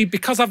it? You see,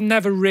 because I've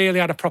never really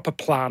had a proper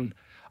plan,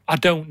 I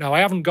don't know.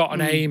 I haven't got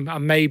an aim,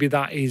 and maybe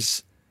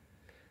that's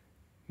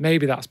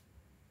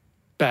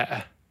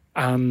better.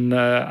 And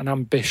an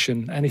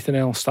ambition, anything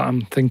else that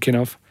I'm thinking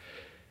of.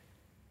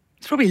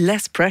 It's probably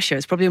less pressure.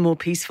 It's probably a more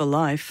peaceful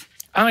life.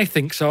 I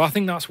think so. I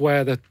think that's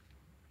where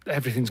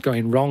everything's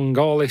going wrong.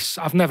 All this,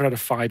 I've never had a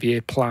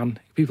 5-year plan.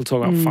 People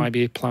talk about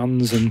 5-year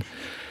plans and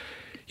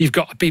you've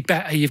got to be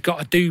better, you've got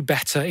to do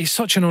better. It's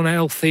such an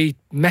unhealthy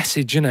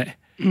message, isn't it?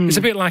 It's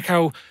a bit like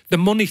how the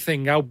money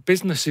thing, how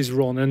businesses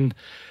run, and,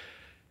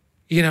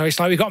 it's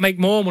like we've got to make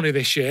more money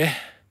this year.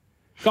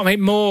 Got to make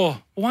more.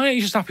 Why aren't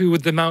you just happy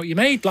with the amount you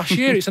made last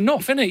year? It's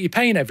enough, isn't it? You're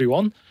paying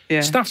everyone.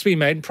 Yeah. Staff's being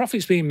made and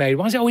profit's being made.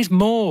 Why is it always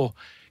more?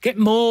 Get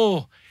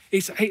more.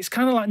 It's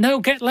kind of like, no,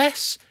 get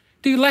less.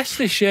 Do less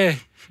this year.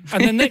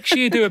 And then next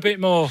year do a bit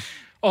more.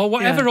 Or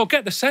whatever, or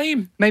get the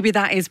same. Maybe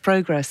that is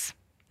progress.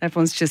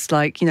 Everyone's just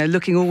like,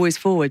 looking always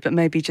forward, but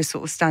maybe just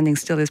sort of standing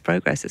still is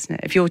progress, isn't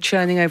it? If you're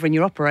churning over and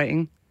you're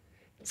operating,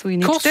 that's all you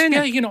need to do. Of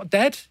course, you're not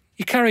dead.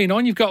 You're carrying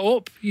on. You've got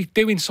up. You're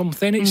doing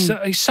something.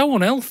 It's so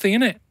unhealthy,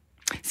 isn't it?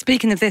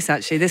 Speaking of this,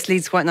 actually, this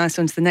leads quite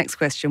nicely on to the next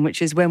question,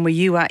 which is, when were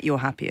you at your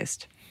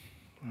happiest?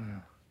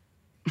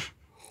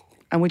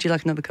 And would you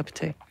like another cup of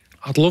tea?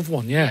 I'd love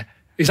one, yeah.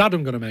 Is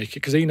Adam going to make it?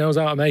 Because he knows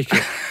how to make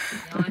it.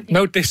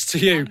 No diss to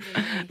you.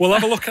 We'll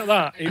have a look at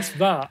that. It's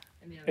that.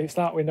 It's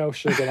that with no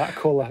sugar, that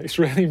colour. It's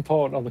really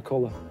important on the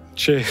colour.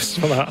 Cheers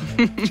for that.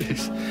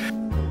 Cheers.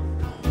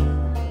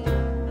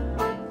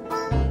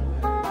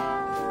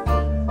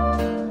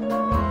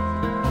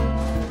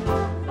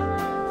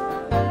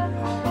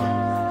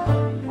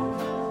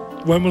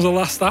 When was I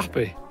last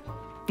happy?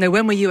 No,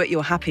 when were you at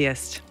your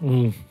happiest?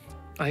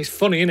 It's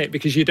funny, isn't it?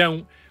 Because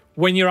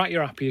when you're at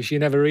your happiest, you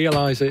never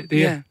realise it, do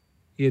you? Yeah.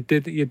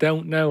 You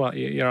don't know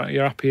you're at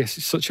your happiest.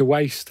 It's such a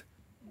waste.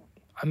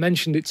 I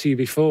mentioned it to you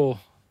before.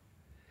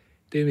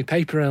 Doing my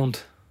paper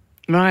round.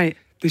 Right.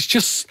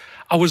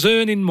 I was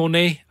earning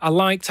money. I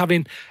liked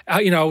having,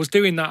 I was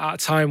doing that at a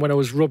time when I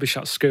was rubbish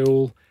at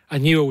school. I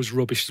knew I was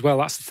rubbish as well.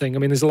 That's the thing. I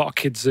mean, there's a lot of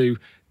kids who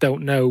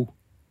don't know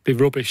they're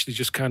rubbish. They're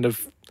just kind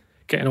of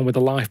getting on with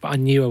their life. But I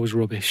knew I was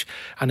rubbish.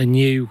 And I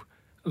knew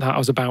that I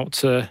was about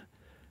to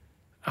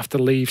have to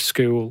leave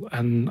school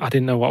and I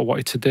didn't know what I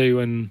wanted to do.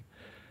 And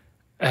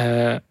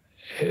it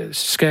was a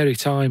scary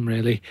time,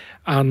 really.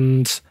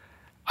 And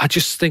I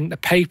just think the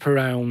paper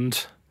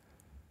round...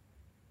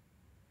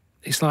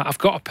 It's like I've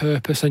got a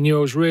purpose. I knew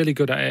I was really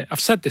good at it. I've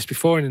said this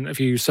before in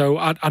interviews, so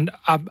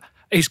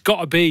it's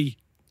got to be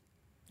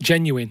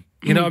genuine.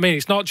 You know what I mean?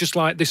 It's not just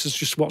like this is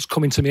just what's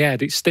coming to my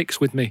head. It sticks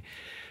with me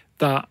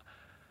that,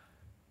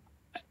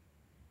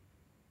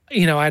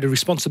 I had a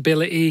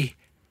responsibility.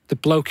 The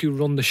bloke who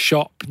run the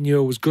shop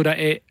knew I was good at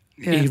it.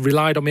 Yeah. He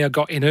relied on me. I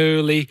got in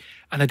early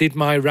and I did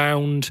my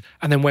round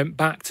and then went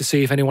back to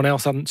see if anyone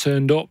else hadn't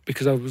turned up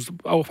because I was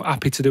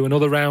happy to do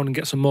another round and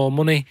get some more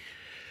money.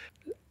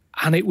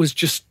 And it was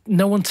just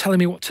no one telling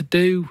me what to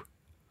do.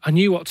 I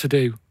knew what to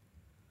do.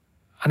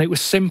 And it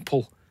was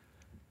simple.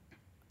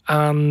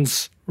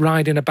 And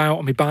riding about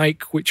on my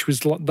bike, which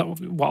was what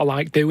I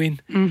like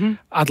doing. Mm-hmm.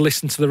 I'd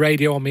listen to the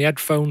radio on my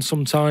headphones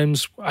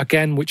sometimes,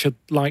 again, which I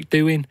like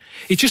doing.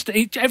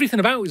 Everything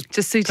about it was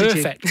just suited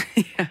perfect.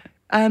 You. Yeah.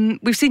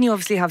 We've seen you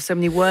obviously have so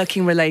many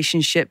working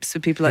relationships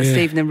with people like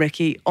Stephen and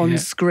Ricky on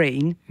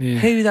screen. Yeah.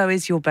 Who, though,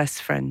 is your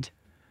best friend?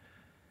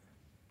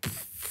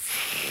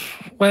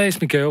 Well,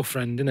 it's my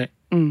girlfriend, isn't it?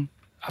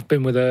 I've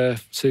been with her,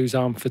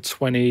 Suzanne, for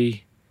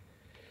 20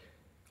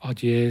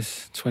 odd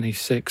years,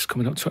 26,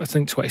 coming up to, I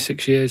think,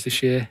 26 years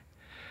this year.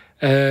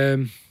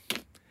 And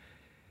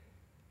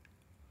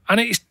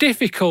it's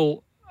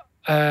difficult.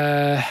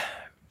 I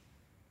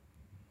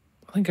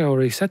think I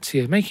already said to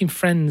you, making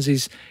friends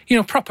is,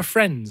 proper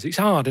friends. It's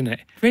hard, isn't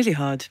it? Really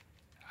hard.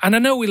 And I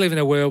know we live in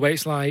a world where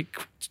it's like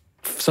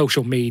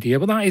social media,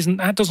 but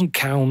that doesn't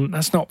count.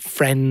 That's not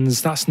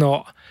friends. It's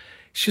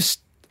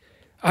just,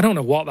 I don't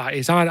know what that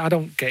is. I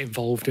don't get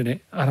involved in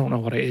it. I don't know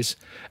what it is.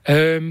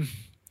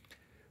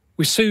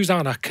 With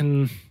Suzanne, I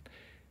can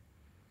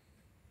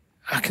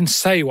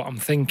say what I'm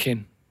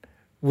thinking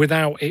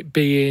without it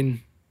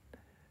being,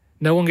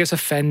 no one gets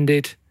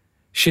offended.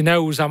 She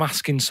knows I'm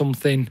asking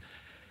something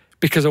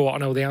because I want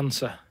to know the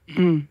answer.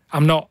 I'm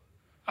not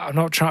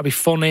trying to be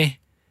funny.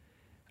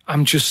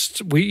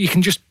 You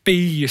can just be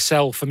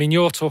yourself. I mean,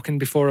 you're talking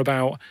before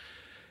about,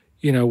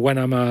 when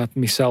I'm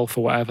myself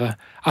or whatever.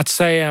 I'd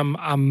say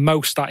I'm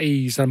most at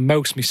ease and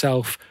most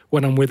myself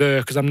when I'm with her,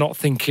 because I'm not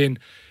thinking,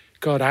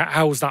 God,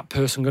 how's that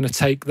person going to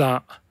take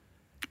that?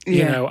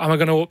 Am I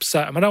going to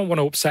upset them? I don't want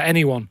to upset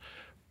anyone.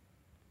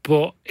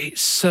 But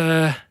it's...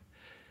 and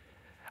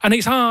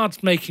it's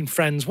hard making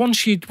friends.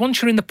 Once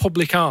you're in the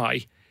public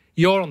eye,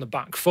 you're on the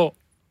back foot.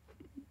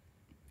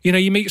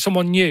 You meet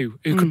someone new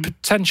who could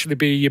potentially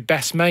be your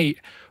best mate,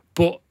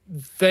 but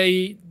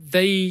they're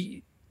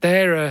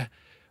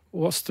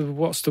what's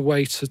the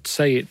way to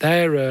say it?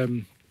 They're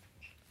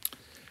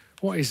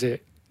what is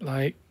it?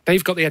 Like,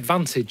 they've got the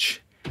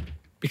advantage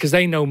because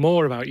they know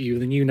more about you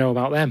than you know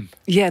about them.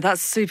 Yeah,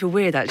 that's super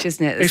weird, actually,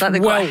 isn't it? It's like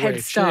they've got a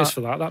head start. Cheers for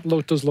that.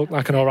 That does look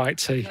like an all right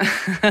tea.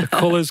 The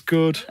colour's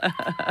good.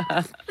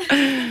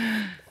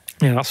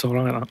 Yeah, that's all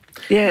right. That.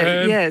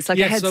 Yeah, it's like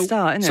a head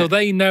start, isn't it? So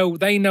they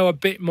know a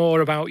bit more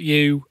about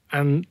you,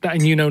 and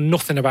you know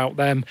nothing about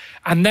them,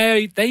 and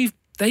they've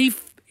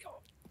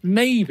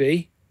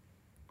maybe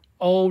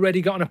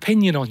already got an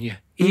opinion on you,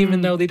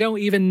 even though they don't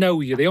even know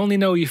you. They only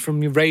know you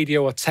from your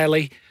radio or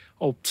telly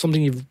or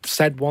something you've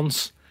said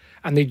once,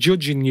 and they're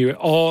judging you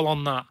all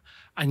on that.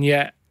 And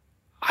yet,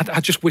 I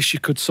just wish you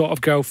could sort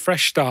of go,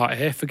 fresh start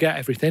here, forget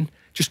everything,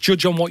 just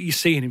judge on what you're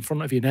seeing in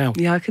front of you now.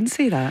 Yeah, I can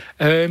see that.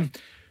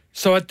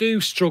 So I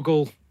do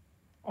struggle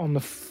on the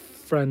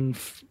friend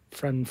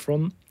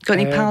front. Got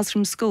any pals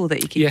from school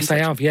that you keep in touch? Yes, I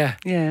have, yeah.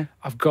 Yeah.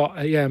 I've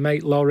got,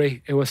 mate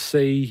Laurie, who I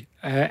see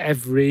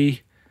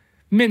every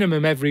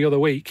other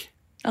week.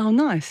 Oh,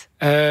 nice.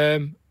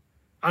 And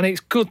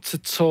it's good to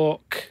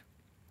talk,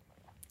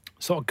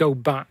 sort of go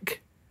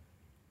back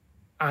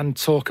and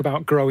talk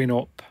about growing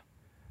up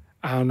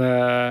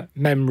and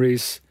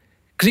memories.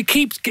 Because it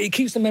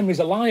keeps the memories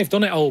alive,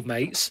 doesn't it, old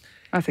mates?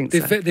 I think so.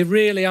 They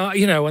really are,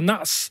 and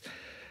that's...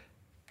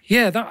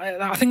 Yeah,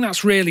 I think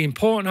that's really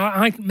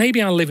important. Maybe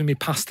I live in my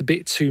past a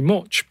bit too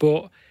much,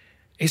 but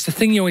it's the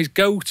thing you always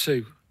go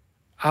to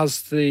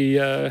as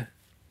the...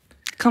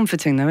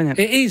 comforting though, isn't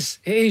it? It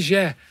is,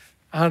 yeah.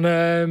 And,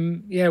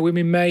 with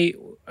my mate,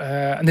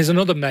 and there's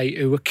another mate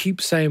who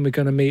keeps saying we're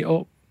going to meet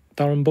up,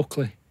 Darren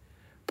Buckley.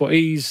 But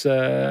he's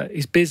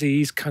busy.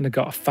 He's kind of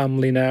got a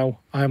family now.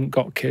 I haven't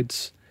got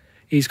kids.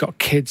 He's got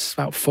kids,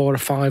 about 4 or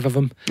 5 of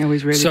them. Oh,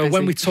 he's really busy. So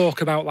when we talk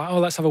about, like,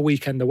 let's have a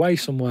weekend away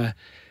somewhere...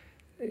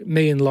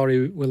 Me and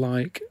Laurie were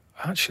like,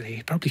 actually,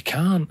 he probably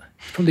can't.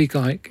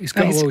 He's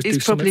got to always do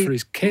something for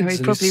his kids. No, he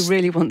probably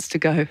really wants to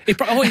go. He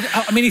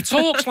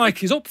talks like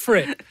he's up for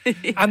it.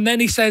 Yeah. And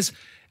then he says,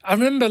 I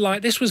remember,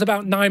 like, this was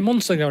about 9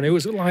 months ago, and it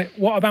was like,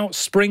 what about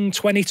spring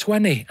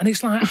 2020? And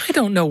it's like, I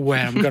don't know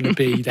where I'm going to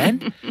be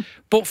then.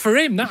 But for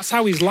him, that's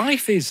how his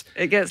life is.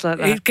 It gets like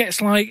that. It gets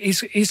like,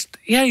 he's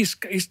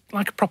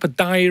like a proper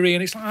diary,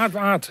 and it's like,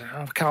 I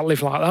can't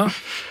live like that.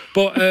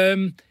 But,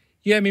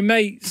 my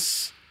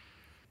mates...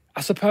 I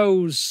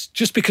suppose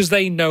just because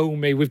they know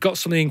me, we've got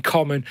something in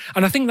common.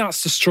 And I think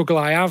that's the struggle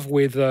I have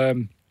with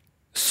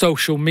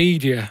social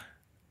media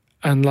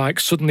and, like,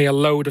 suddenly a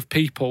load of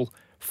people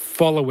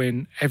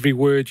following every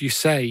word you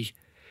say.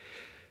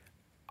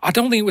 I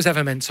don't think it was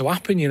ever meant to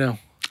happen,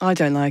 I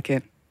don't like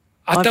it.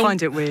 I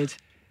find it weird.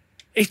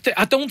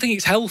 I don't think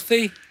it's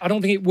healthy. I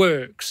don't think it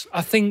works.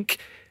 I think,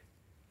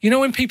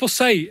 when people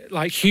say,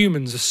 like,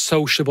 humans are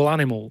sociable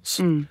animals,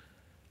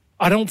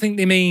 I don't think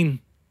they mean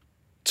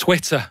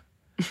Twitter.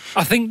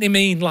 I think they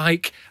mean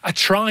like a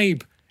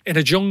tribe in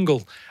a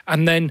jungle,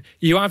 and then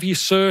you have your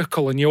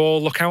circle and you all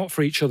look out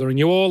for each other and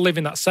you all live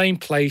in that same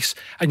place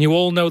and you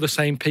all know the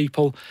same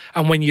people,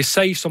 and when you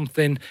say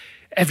something,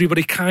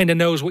 everybody kind of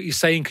knows what you're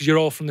saying because you're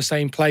all from the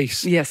same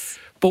place. Yes.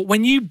 But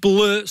when you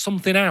blurt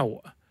something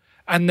out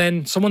and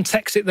then someone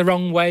takes it the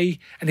wrong way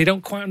and they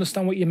don't quite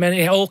understand what you meant,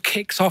 it all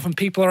kicks off and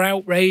people are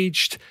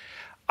outraged.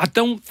 I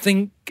don't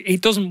think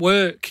it doesn't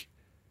work.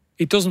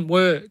 It doesn't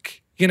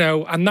work,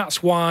 and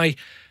that's why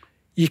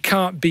you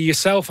can't be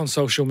yourself on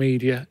social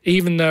media,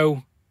 even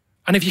though,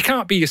 and if you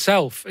can't be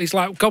yourself, it's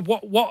like, God,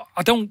 what?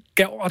 I don't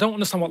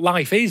understand what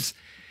life is.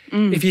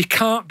 If you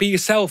can't be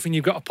yourself and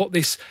you've got to put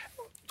this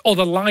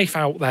other life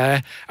out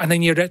there and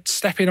then you're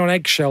stepping on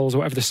eggshells or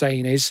whatever the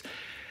saying is,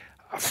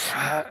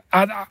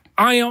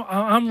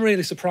 I'm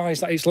really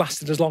surprised that it's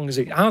lasted as long as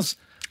it has.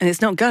 And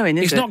it's not going,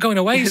 is it? It's not going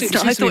away, is it?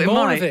 I thought it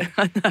might.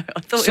 I know, I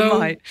thought it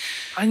might.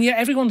 And yet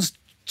everyone's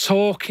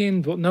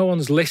talking, but no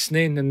one's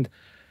listening. And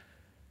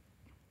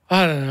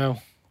I don't know.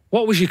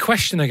 What was your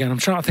question again? I'm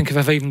trying to think if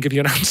I've even given you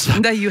an answer.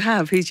 No, you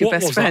have. Who's your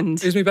best friend?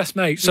 Who's my best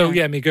mate? So,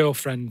 yeah, my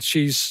girlfriend.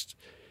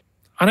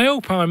 And I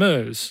hope I'm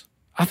hers.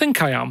 I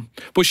think I am.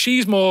 But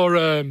she's more,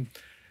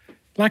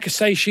 like I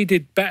say, she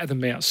did better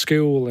than me at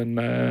school,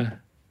 and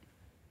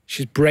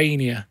she's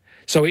brainier.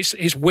 So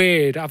it's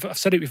weird. I've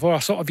said it before. I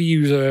sort of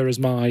use her as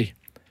my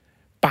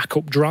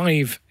backup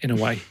drive in a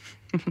way.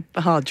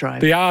 The hard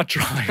drive. The hard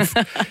drive.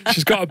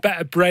 She's got a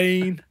better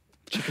brain.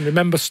 She can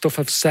remember stuff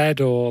I've said,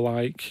 or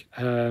like...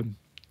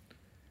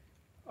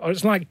 Or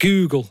it's like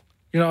Google,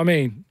 you know what I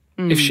mean?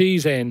 If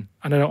she's in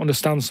and I don't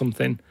understand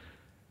something,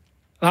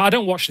 I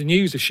don't watch the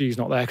news if she's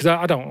not there because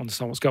I don't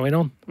understand what's going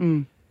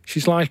on.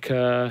 She's like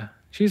a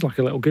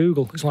little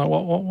Google. It's like,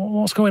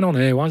 what's going on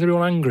here? Why is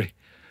everyone angry?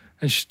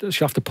 And she'll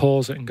have to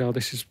pause it and go,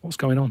 this is what's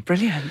going on.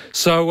 Brilliant.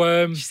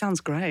 So she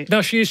sounds great.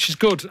 No, she is. She's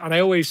good, and I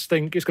always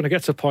think it's going to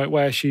get to a point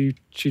where she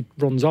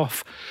runs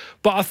off.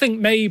 But I think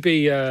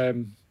maybe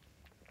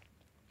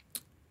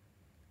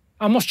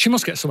she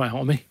must get some out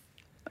of me.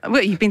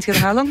 Well, you've been together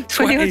how long?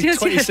 20 years?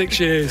 26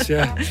 years,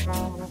 yeah.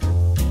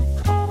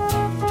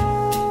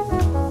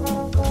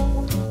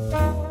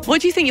 What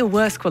do you think your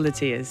worst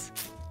quality is?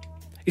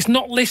 It's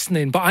not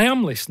listening, but I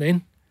am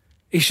listening.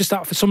 It's just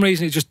that for some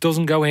reason it just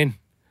doesn't go in.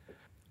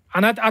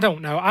 And I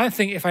don't know. I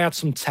think if I had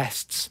some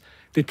tests,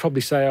 they'd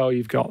probably say, oh,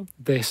 you've got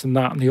this and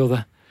that and the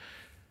other.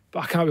 But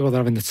I can't be bothered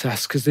having the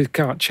tests because they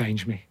can't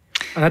change me.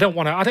 And I don't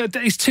want to...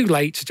 It's too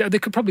late. They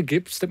could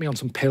probably stick me on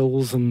some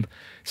pills and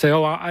say,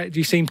 oh, do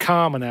you seem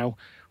calmer now?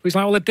 He's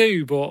like, well, I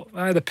do, but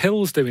the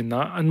pill's doing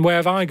that, and where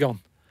have I gone?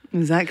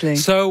 Exactly.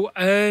 So,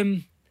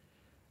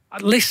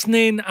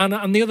 listening,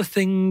 and the other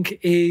thing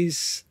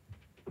is,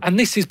 and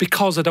this is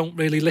because I don't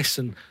really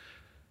listen,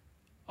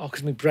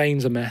 because my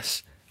brain's a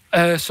mess,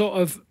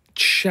 sort of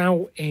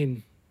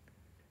shouting.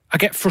 I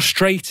get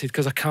frustrated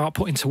because I can't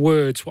put into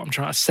words what I'm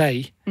trying to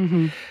say,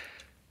 and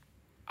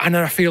then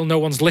I feel no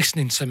one's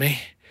listening to me.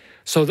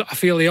 So that I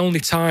feel the only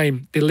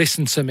time they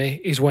listen to me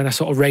is when I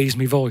sort of raise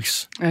my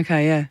voice.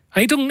 Okay, yeah.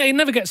 And it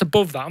never gets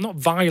above that. I'm not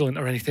violent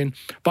or anything,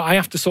 but I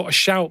have to sort of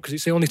shout because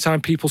it's the only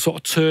time people sort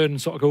of turn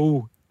and sort of go,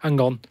 oh,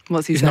 hang on.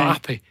 What's he He's saying? not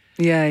happy.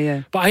 Yeah,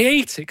 yeah. But I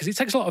hate it because it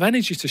takes a lot of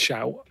energy to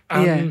shout.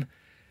 And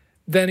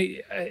then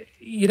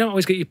you don't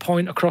always get your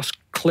point across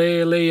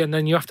clearly, and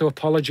then you have to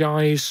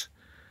apologise.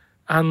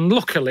 And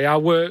luckily, I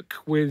work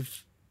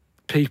with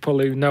people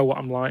who know what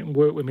I'm like and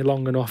work with me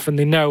long enough, and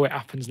they know it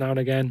happens now and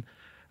again.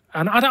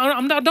 And I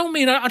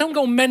don't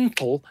go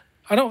mental.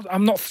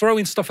 I'm not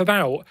throwing stuff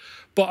about,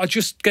 but I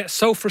just get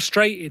so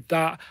frustrated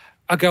that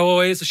I go,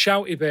 oh, here's a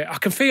shouty bit. I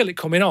can feel it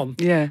coming on.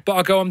 Yeah. But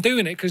I go, I'm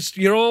doing it because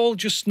you're all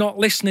just not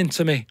listening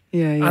to me.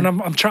 Yeah, yeah. And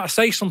I'm trying to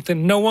say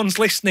something. No one's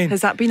listening.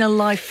 Has that been a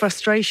life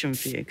frustration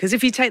for you? Because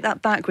if you take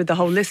that back with the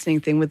whole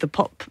listening thing, with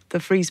the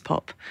freeze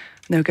pop,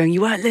 and they were going,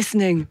 you weren't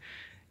listening.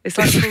 It's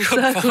like full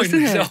circles,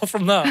 isn't it? All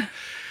from that.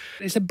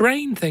 It's a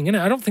brain thing, isn't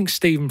it? I don't think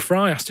Stephen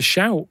Fry has to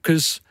shout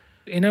because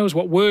he knows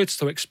what words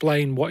to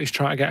explain what he's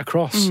trying to get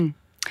across.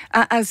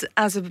 As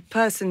a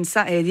person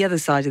sat here the other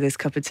side of this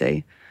cup of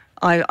tea,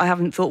 I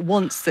haven't thought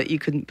once that you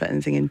couldn't put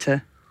anything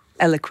into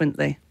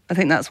eloquently. I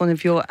think that's one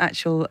of your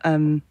actual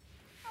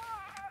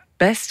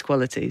best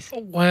qualities.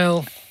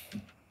 Well,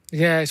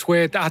 yeah, it's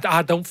weird.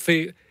 I don't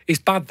feel... It's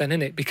bad then,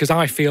 isn't it? Because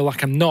I feel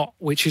like I'm not,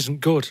 which isn't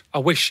good. I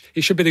wish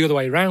it should be the other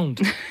way around.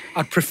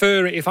 I'd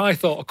prefer it if I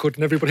thought I could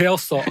and everybody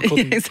else thought I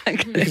couldn't.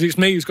 Exactly. Because it's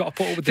me who's got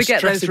to put up with the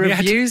stress. Forget those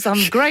reviews,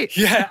 I'm great.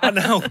 Yeah, I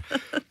know.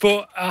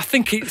 But I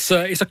think it's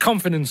a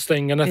confidence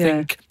thing, and I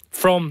think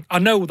I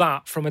know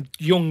that from a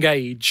young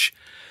age.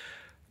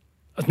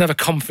 I was never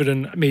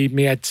confident. My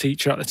head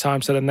teacher at the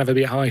time said I'd never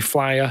be a high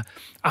flyer,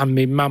 and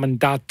my mum and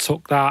dad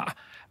took that,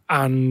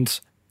 and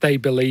they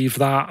believe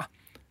that,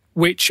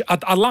 which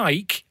I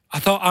like.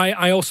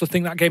 I also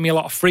think that gave me a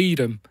lot of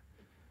freedom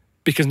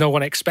because no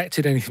one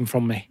expected anything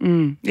from me.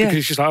 Because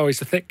it's just like, oh, he's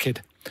the thick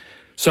kid.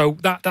 So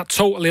that's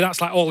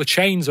like all the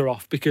chains are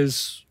off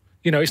because,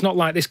 you know, it's not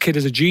like this kid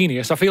is a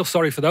genius. I feel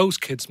sorry for those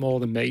kids more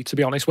than me, to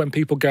be honest, when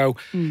people go,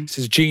 this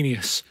is a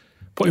genius,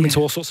 put him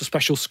into all sorts of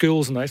special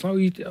schools and that. It's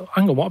like,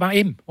 hang on, what about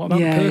him? What about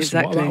the person?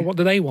 Exactly. What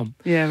do they want?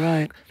 Yeah,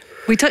 right.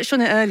 We touched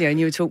on it earlier and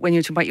when you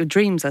were talking about your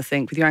dreams, I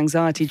think, with your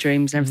anxiety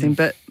dreams and everything.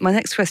 But my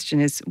next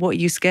question is, what are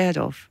you scared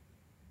of?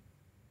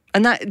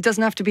 And that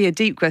doesn't have to be a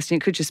deep question.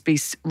 It could just be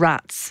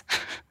rats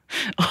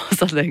or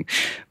something.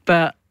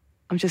 But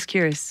I'm just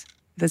curious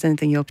if there's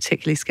anything you're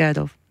particularly scared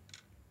of.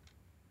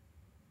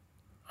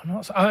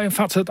 In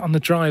fact, on the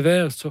drive here,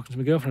 I was talking to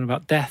my girlfriend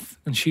about death,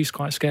 and she's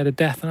quite scared of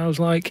death. And I was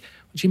like,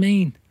 what do you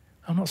mean?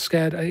 I'm not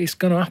scared. It's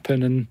going to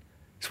happen. And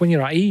it's when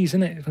you're at ease,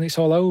 isn't it? When it's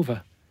all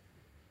over.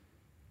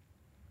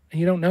 And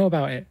you don't know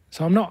about it.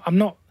 So I'm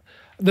not...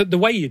 The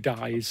way you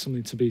die is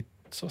something to be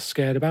sort of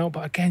scared about,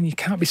 but again, you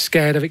can't be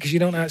scared of it because you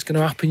don't know how it's going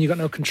to happen. You've got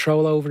no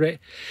control over it.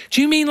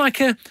 Do you mean like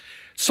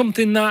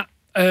something that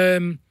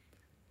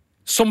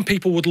some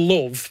people would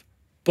love,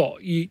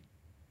 but you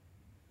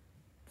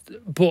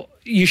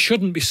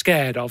shouldn't be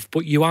scared of,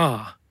 but you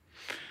are.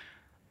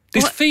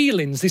 There's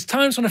feelings, there's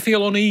times when I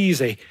feel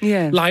uneasy.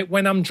 Yeah. Like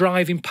when I'm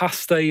driving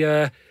past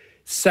a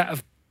set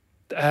of,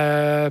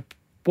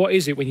 what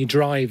is it when you're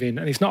driving?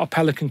 And it's not a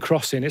Pelican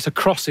crossing, it's a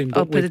crossing,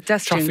 but with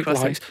pedestrian traffic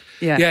crossing. lights.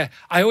 Yeah. Yeah.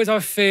 I always have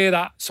a fear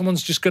that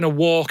someone's just going to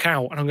walk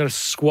out and I'm going to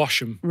squash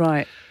them.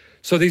 Right.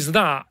 So there's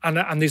that,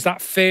 and there's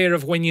that fear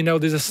of when you know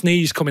there's a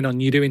sneeze coming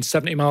on, you're doing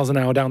 70 miles an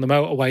hour down the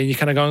motorway and you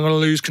kind of go, I'm going to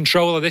lose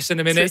control of this in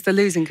a minute. So it's the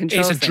losing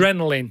control It's thing.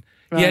 Adrenaline.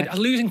 Right. Yeah,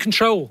 losing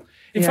control.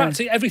 In fact,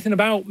 everything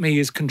about me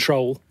is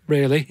control,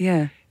 really.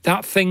 Yeah.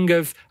 That thing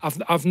of,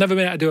 I've never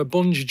been able to do a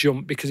bungee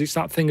jump because it's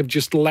that thing of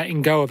just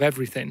letting go of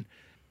everything.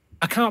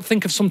 I can't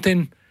think of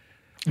something,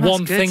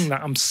 one thing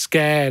that I'm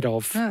scared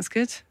of. That's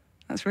good.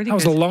 That's really That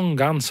good. was a long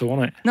answer,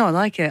 wasn't it? No, I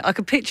like it. I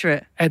could picture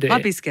it.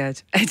 I'd be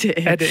scared. Edit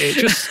it. Edit it.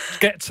 Just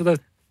get to the...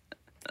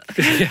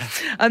 Yeah.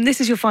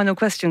 This is your final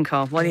question,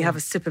 Carl, while you have a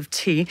sip of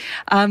tea.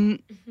 I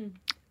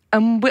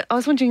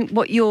was wondering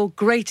what your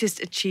greatest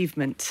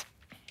achievement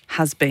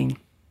has been.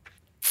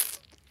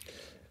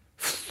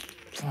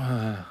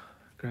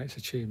 Greatest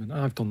achievement.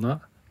 I've done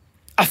that.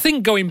 I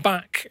think going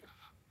back,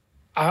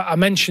 I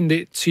mentioned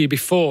it to you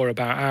before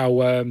about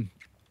how,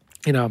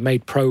 I've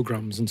made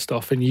programmes and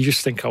stuff, and you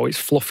just think, oh, it's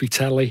fluffy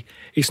telly.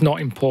 It's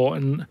not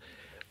important.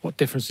 What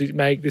difference does it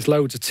make? There's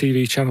loads of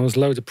TV channels,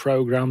 loads of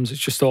programmes.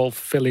 It's just all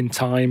filling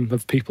time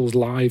of people's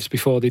lives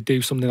before they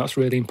do something that's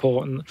really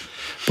important.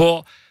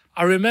 But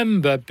I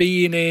remember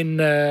being in,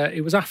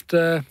 it was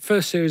after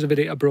first series of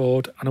Idiot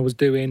Abroad, and I was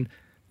doing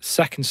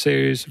second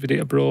series of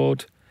Idiot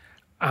Abroad,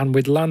 and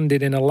we'd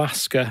landed in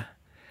Alaska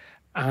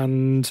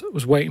and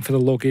was waiting for the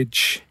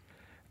luggage,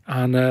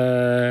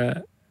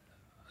 and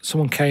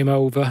someone came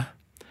over.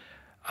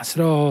 I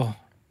said, oh,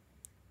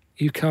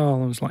 you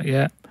Carl? I was like,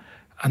 yeah.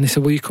 And they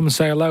said, will you come and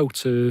say hello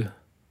to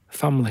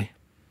family?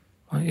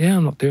 I'm like, yeah,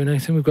 I'm not doing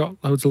anything. We've got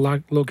loads of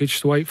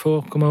luggage to wait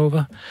for. Come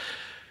over.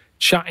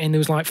 Chatting, there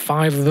was like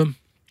 5 of them.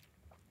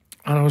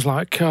 And I was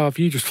like, Carl,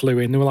 you just flew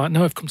in. They were like,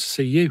 no, I've come to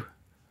see you.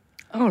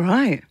 All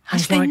right. I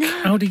was like,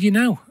 how did you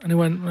know? And they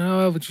went,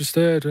 oh, we just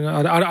heard.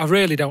 I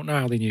really don't know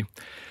how they knew.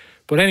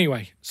 But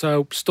anyway,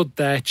 so stood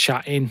there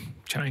chatting.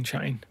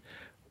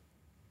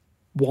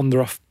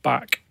 Wander off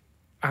back.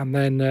 And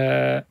then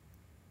the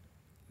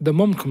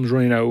mum comes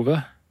running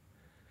over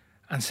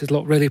and says,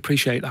 look, really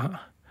appreciate that.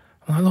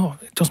 I'm like,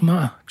 look, it doesn't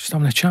matter. Just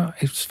having a chat.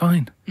 It's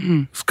fine.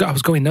 Mm-hmm. I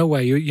was going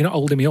nowhere. You're not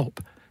holding me up.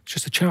 It's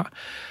just a chat.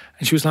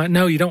 And she was like,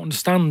 no, you don't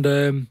understand.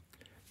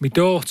 My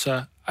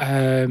daughter,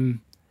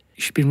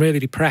 she'd been really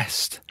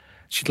depressed.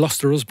 She'd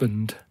lost her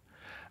husband.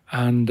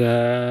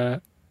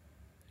 And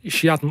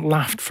she hadn't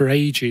laughed for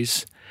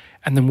ages.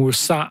 And then we were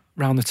sat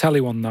round the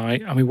telly one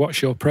night and we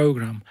watched your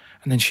programme.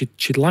 And then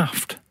she'd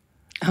laughed.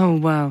 Oh,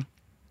 wow.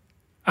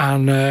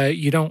 And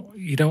you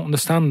don't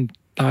understand,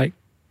 like,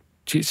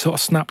 it sort of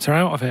snapped her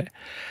out of it.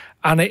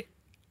 And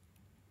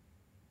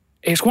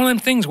it's one of them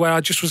things where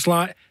I just was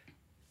like,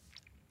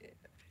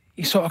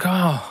 you sort of go,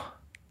 oh.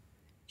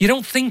 You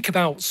don't think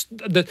about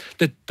the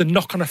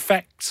knock-on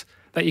effect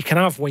that you can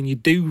have when you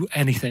do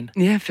anything.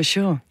 Yeah, for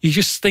sure. You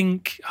just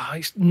think,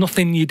 it's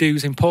nothing you do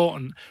is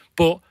important.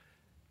 But,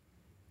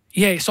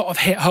 yeah, it sort of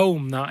hit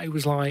home that it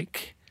was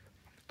like,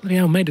 bloody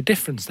hell, made a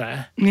difference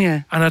there.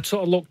 Yeah. And I'd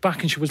sort of looked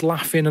back and she was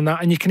laughing and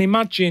that. And you can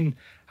imagine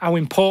how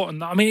important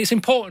that... I mean, it's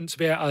important to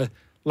be able to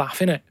laugh,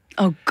 innit?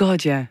 Oh,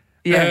 God, yeah.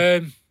 Yeah.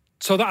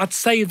 So that I'd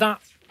say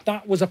that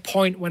was a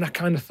point when I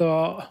kind of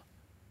thought,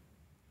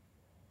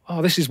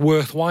 oh, this is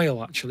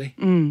worthwhile, actually.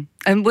 Mm.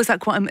 And was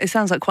that it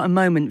sounds like quite a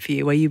moment for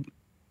you where you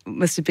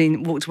must have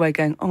been walked away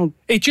going, oh...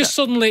 It just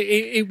suddenly,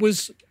 it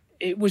was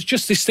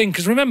just this thing,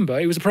 because remember,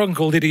 it was a programme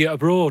called Idiot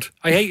Abroad.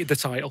 I hated the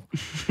title.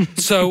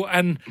 So,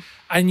 and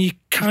you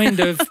kind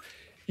of,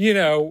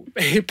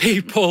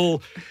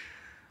 people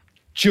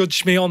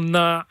judge me on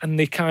that and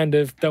they kind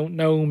of don't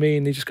know me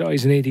and they just go,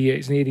 he's an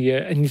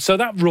idiot. And so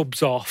that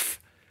rubs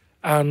off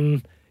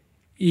and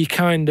you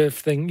kind of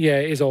think, yeah,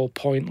 it is all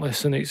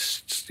pointless and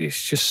it's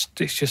just,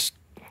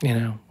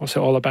 what's it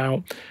all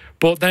about?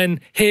 But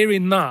then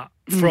hearing that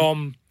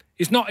from,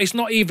 it's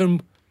not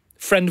even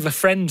friend of a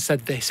friend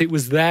said this, it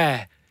was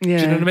there. Yeah.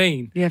 Do you know what I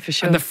mean? Yeah, for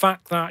sure. And the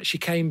fact that she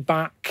came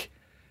back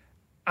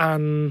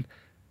and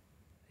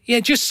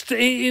it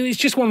was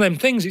just one of them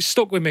things. It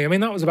stuck with me. I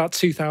mean, that was about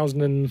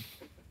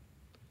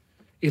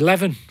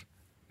 2011.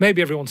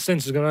 Maybe everyone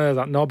since is going, oh,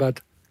 that knobhead,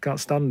 can't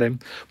stand him.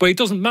 But it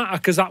doesn't matter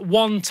because at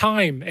one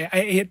time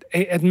it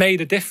had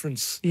made a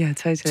difference. Yeah,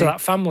 totally. To that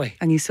family.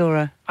 And you saw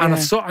her. And I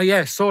saw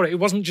it. It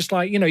wasn't just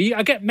like,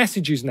 I get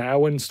messages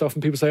now and stuff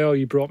and people say, oh,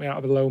 you brought me out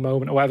of a low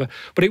moment or whatever.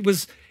 But it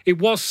was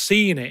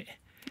seeing it.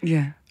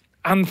 Yeah.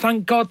 And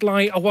thank God,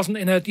 like, I wasn't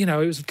in it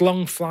was a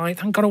long flight.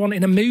 Thank God I wasn't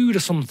in a mood or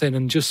something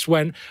and just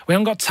went, we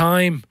haven't got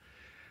time.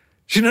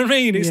 Do you know what I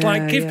mean? It's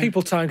like, give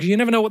people time because you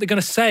never know what they're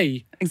going to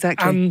say.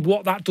 Exactly. And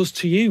what that does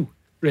to you,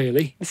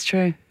 really. It's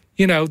true.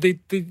 You know,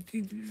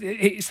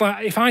 it's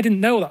like if I didn't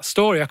know that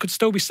story, I could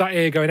still be sat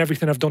here going,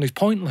 everything I've done is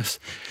pointless.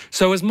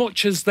 So as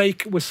much as they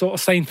were sort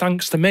of saying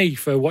thanks to me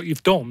for what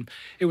you've done,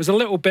 it was a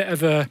little bit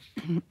of a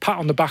pat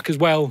on the back as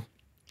well.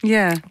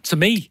 Yeah. To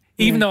me,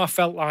 even though I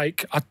felt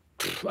like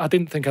I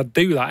didn't think I'd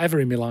do that ever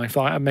in my life,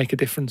 like I'd make a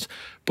difference.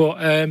 But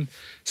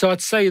so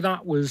I'd say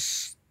that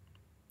was,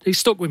 it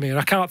stuck with me, and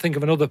I can't think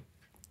of another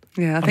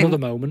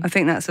moment. I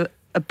think that's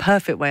a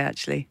perfect way,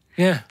 actually.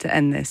 Yeah. To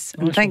end this.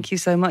 And thank you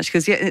so much,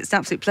 because it's an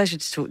absolute pleasure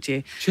to talk to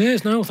you.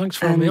 Cheers. No, thanks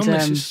for having me on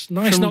this. It's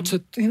nice not to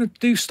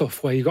do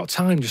stuff where you've got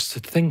time just to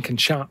think and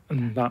chat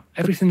and that.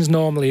 Everything's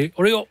normally,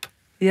 hurry up.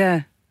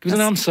 Yeah. Give us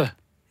an answer.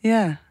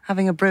 Yeah.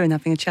 Having a brew and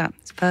having a chat.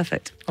 It's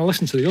perfect. I'll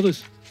listen to the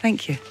others.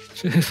 Thank you.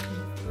 Cheers.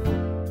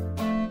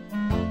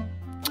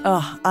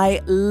 Oh,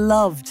 I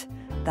loved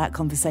that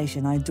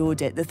conversation. I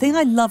adored it. The thing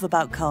I love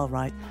about Carl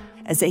Wright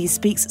is that he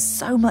speaks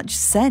so much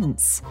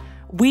sense.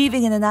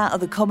 Weaving in and out of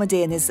the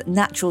comedy and his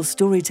natural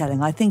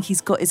storytelling, I think he's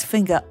got his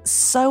finger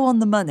so on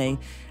the money,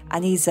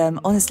 and he's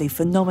honestly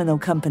phenomenal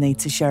company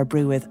to share a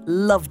brew with.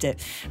 Loved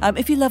it.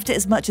 If you loved it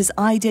as much as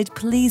I did,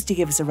 please do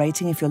give us a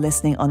rating if you're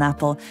listening on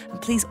Apple,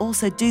 and please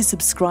also do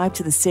subscribe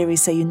to the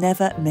series so you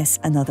never miss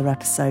another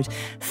episode.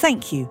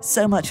 Thank you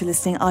so much for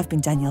listening. I've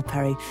been Danielle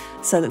Perry,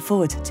 so look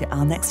forward to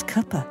our next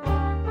cuppa.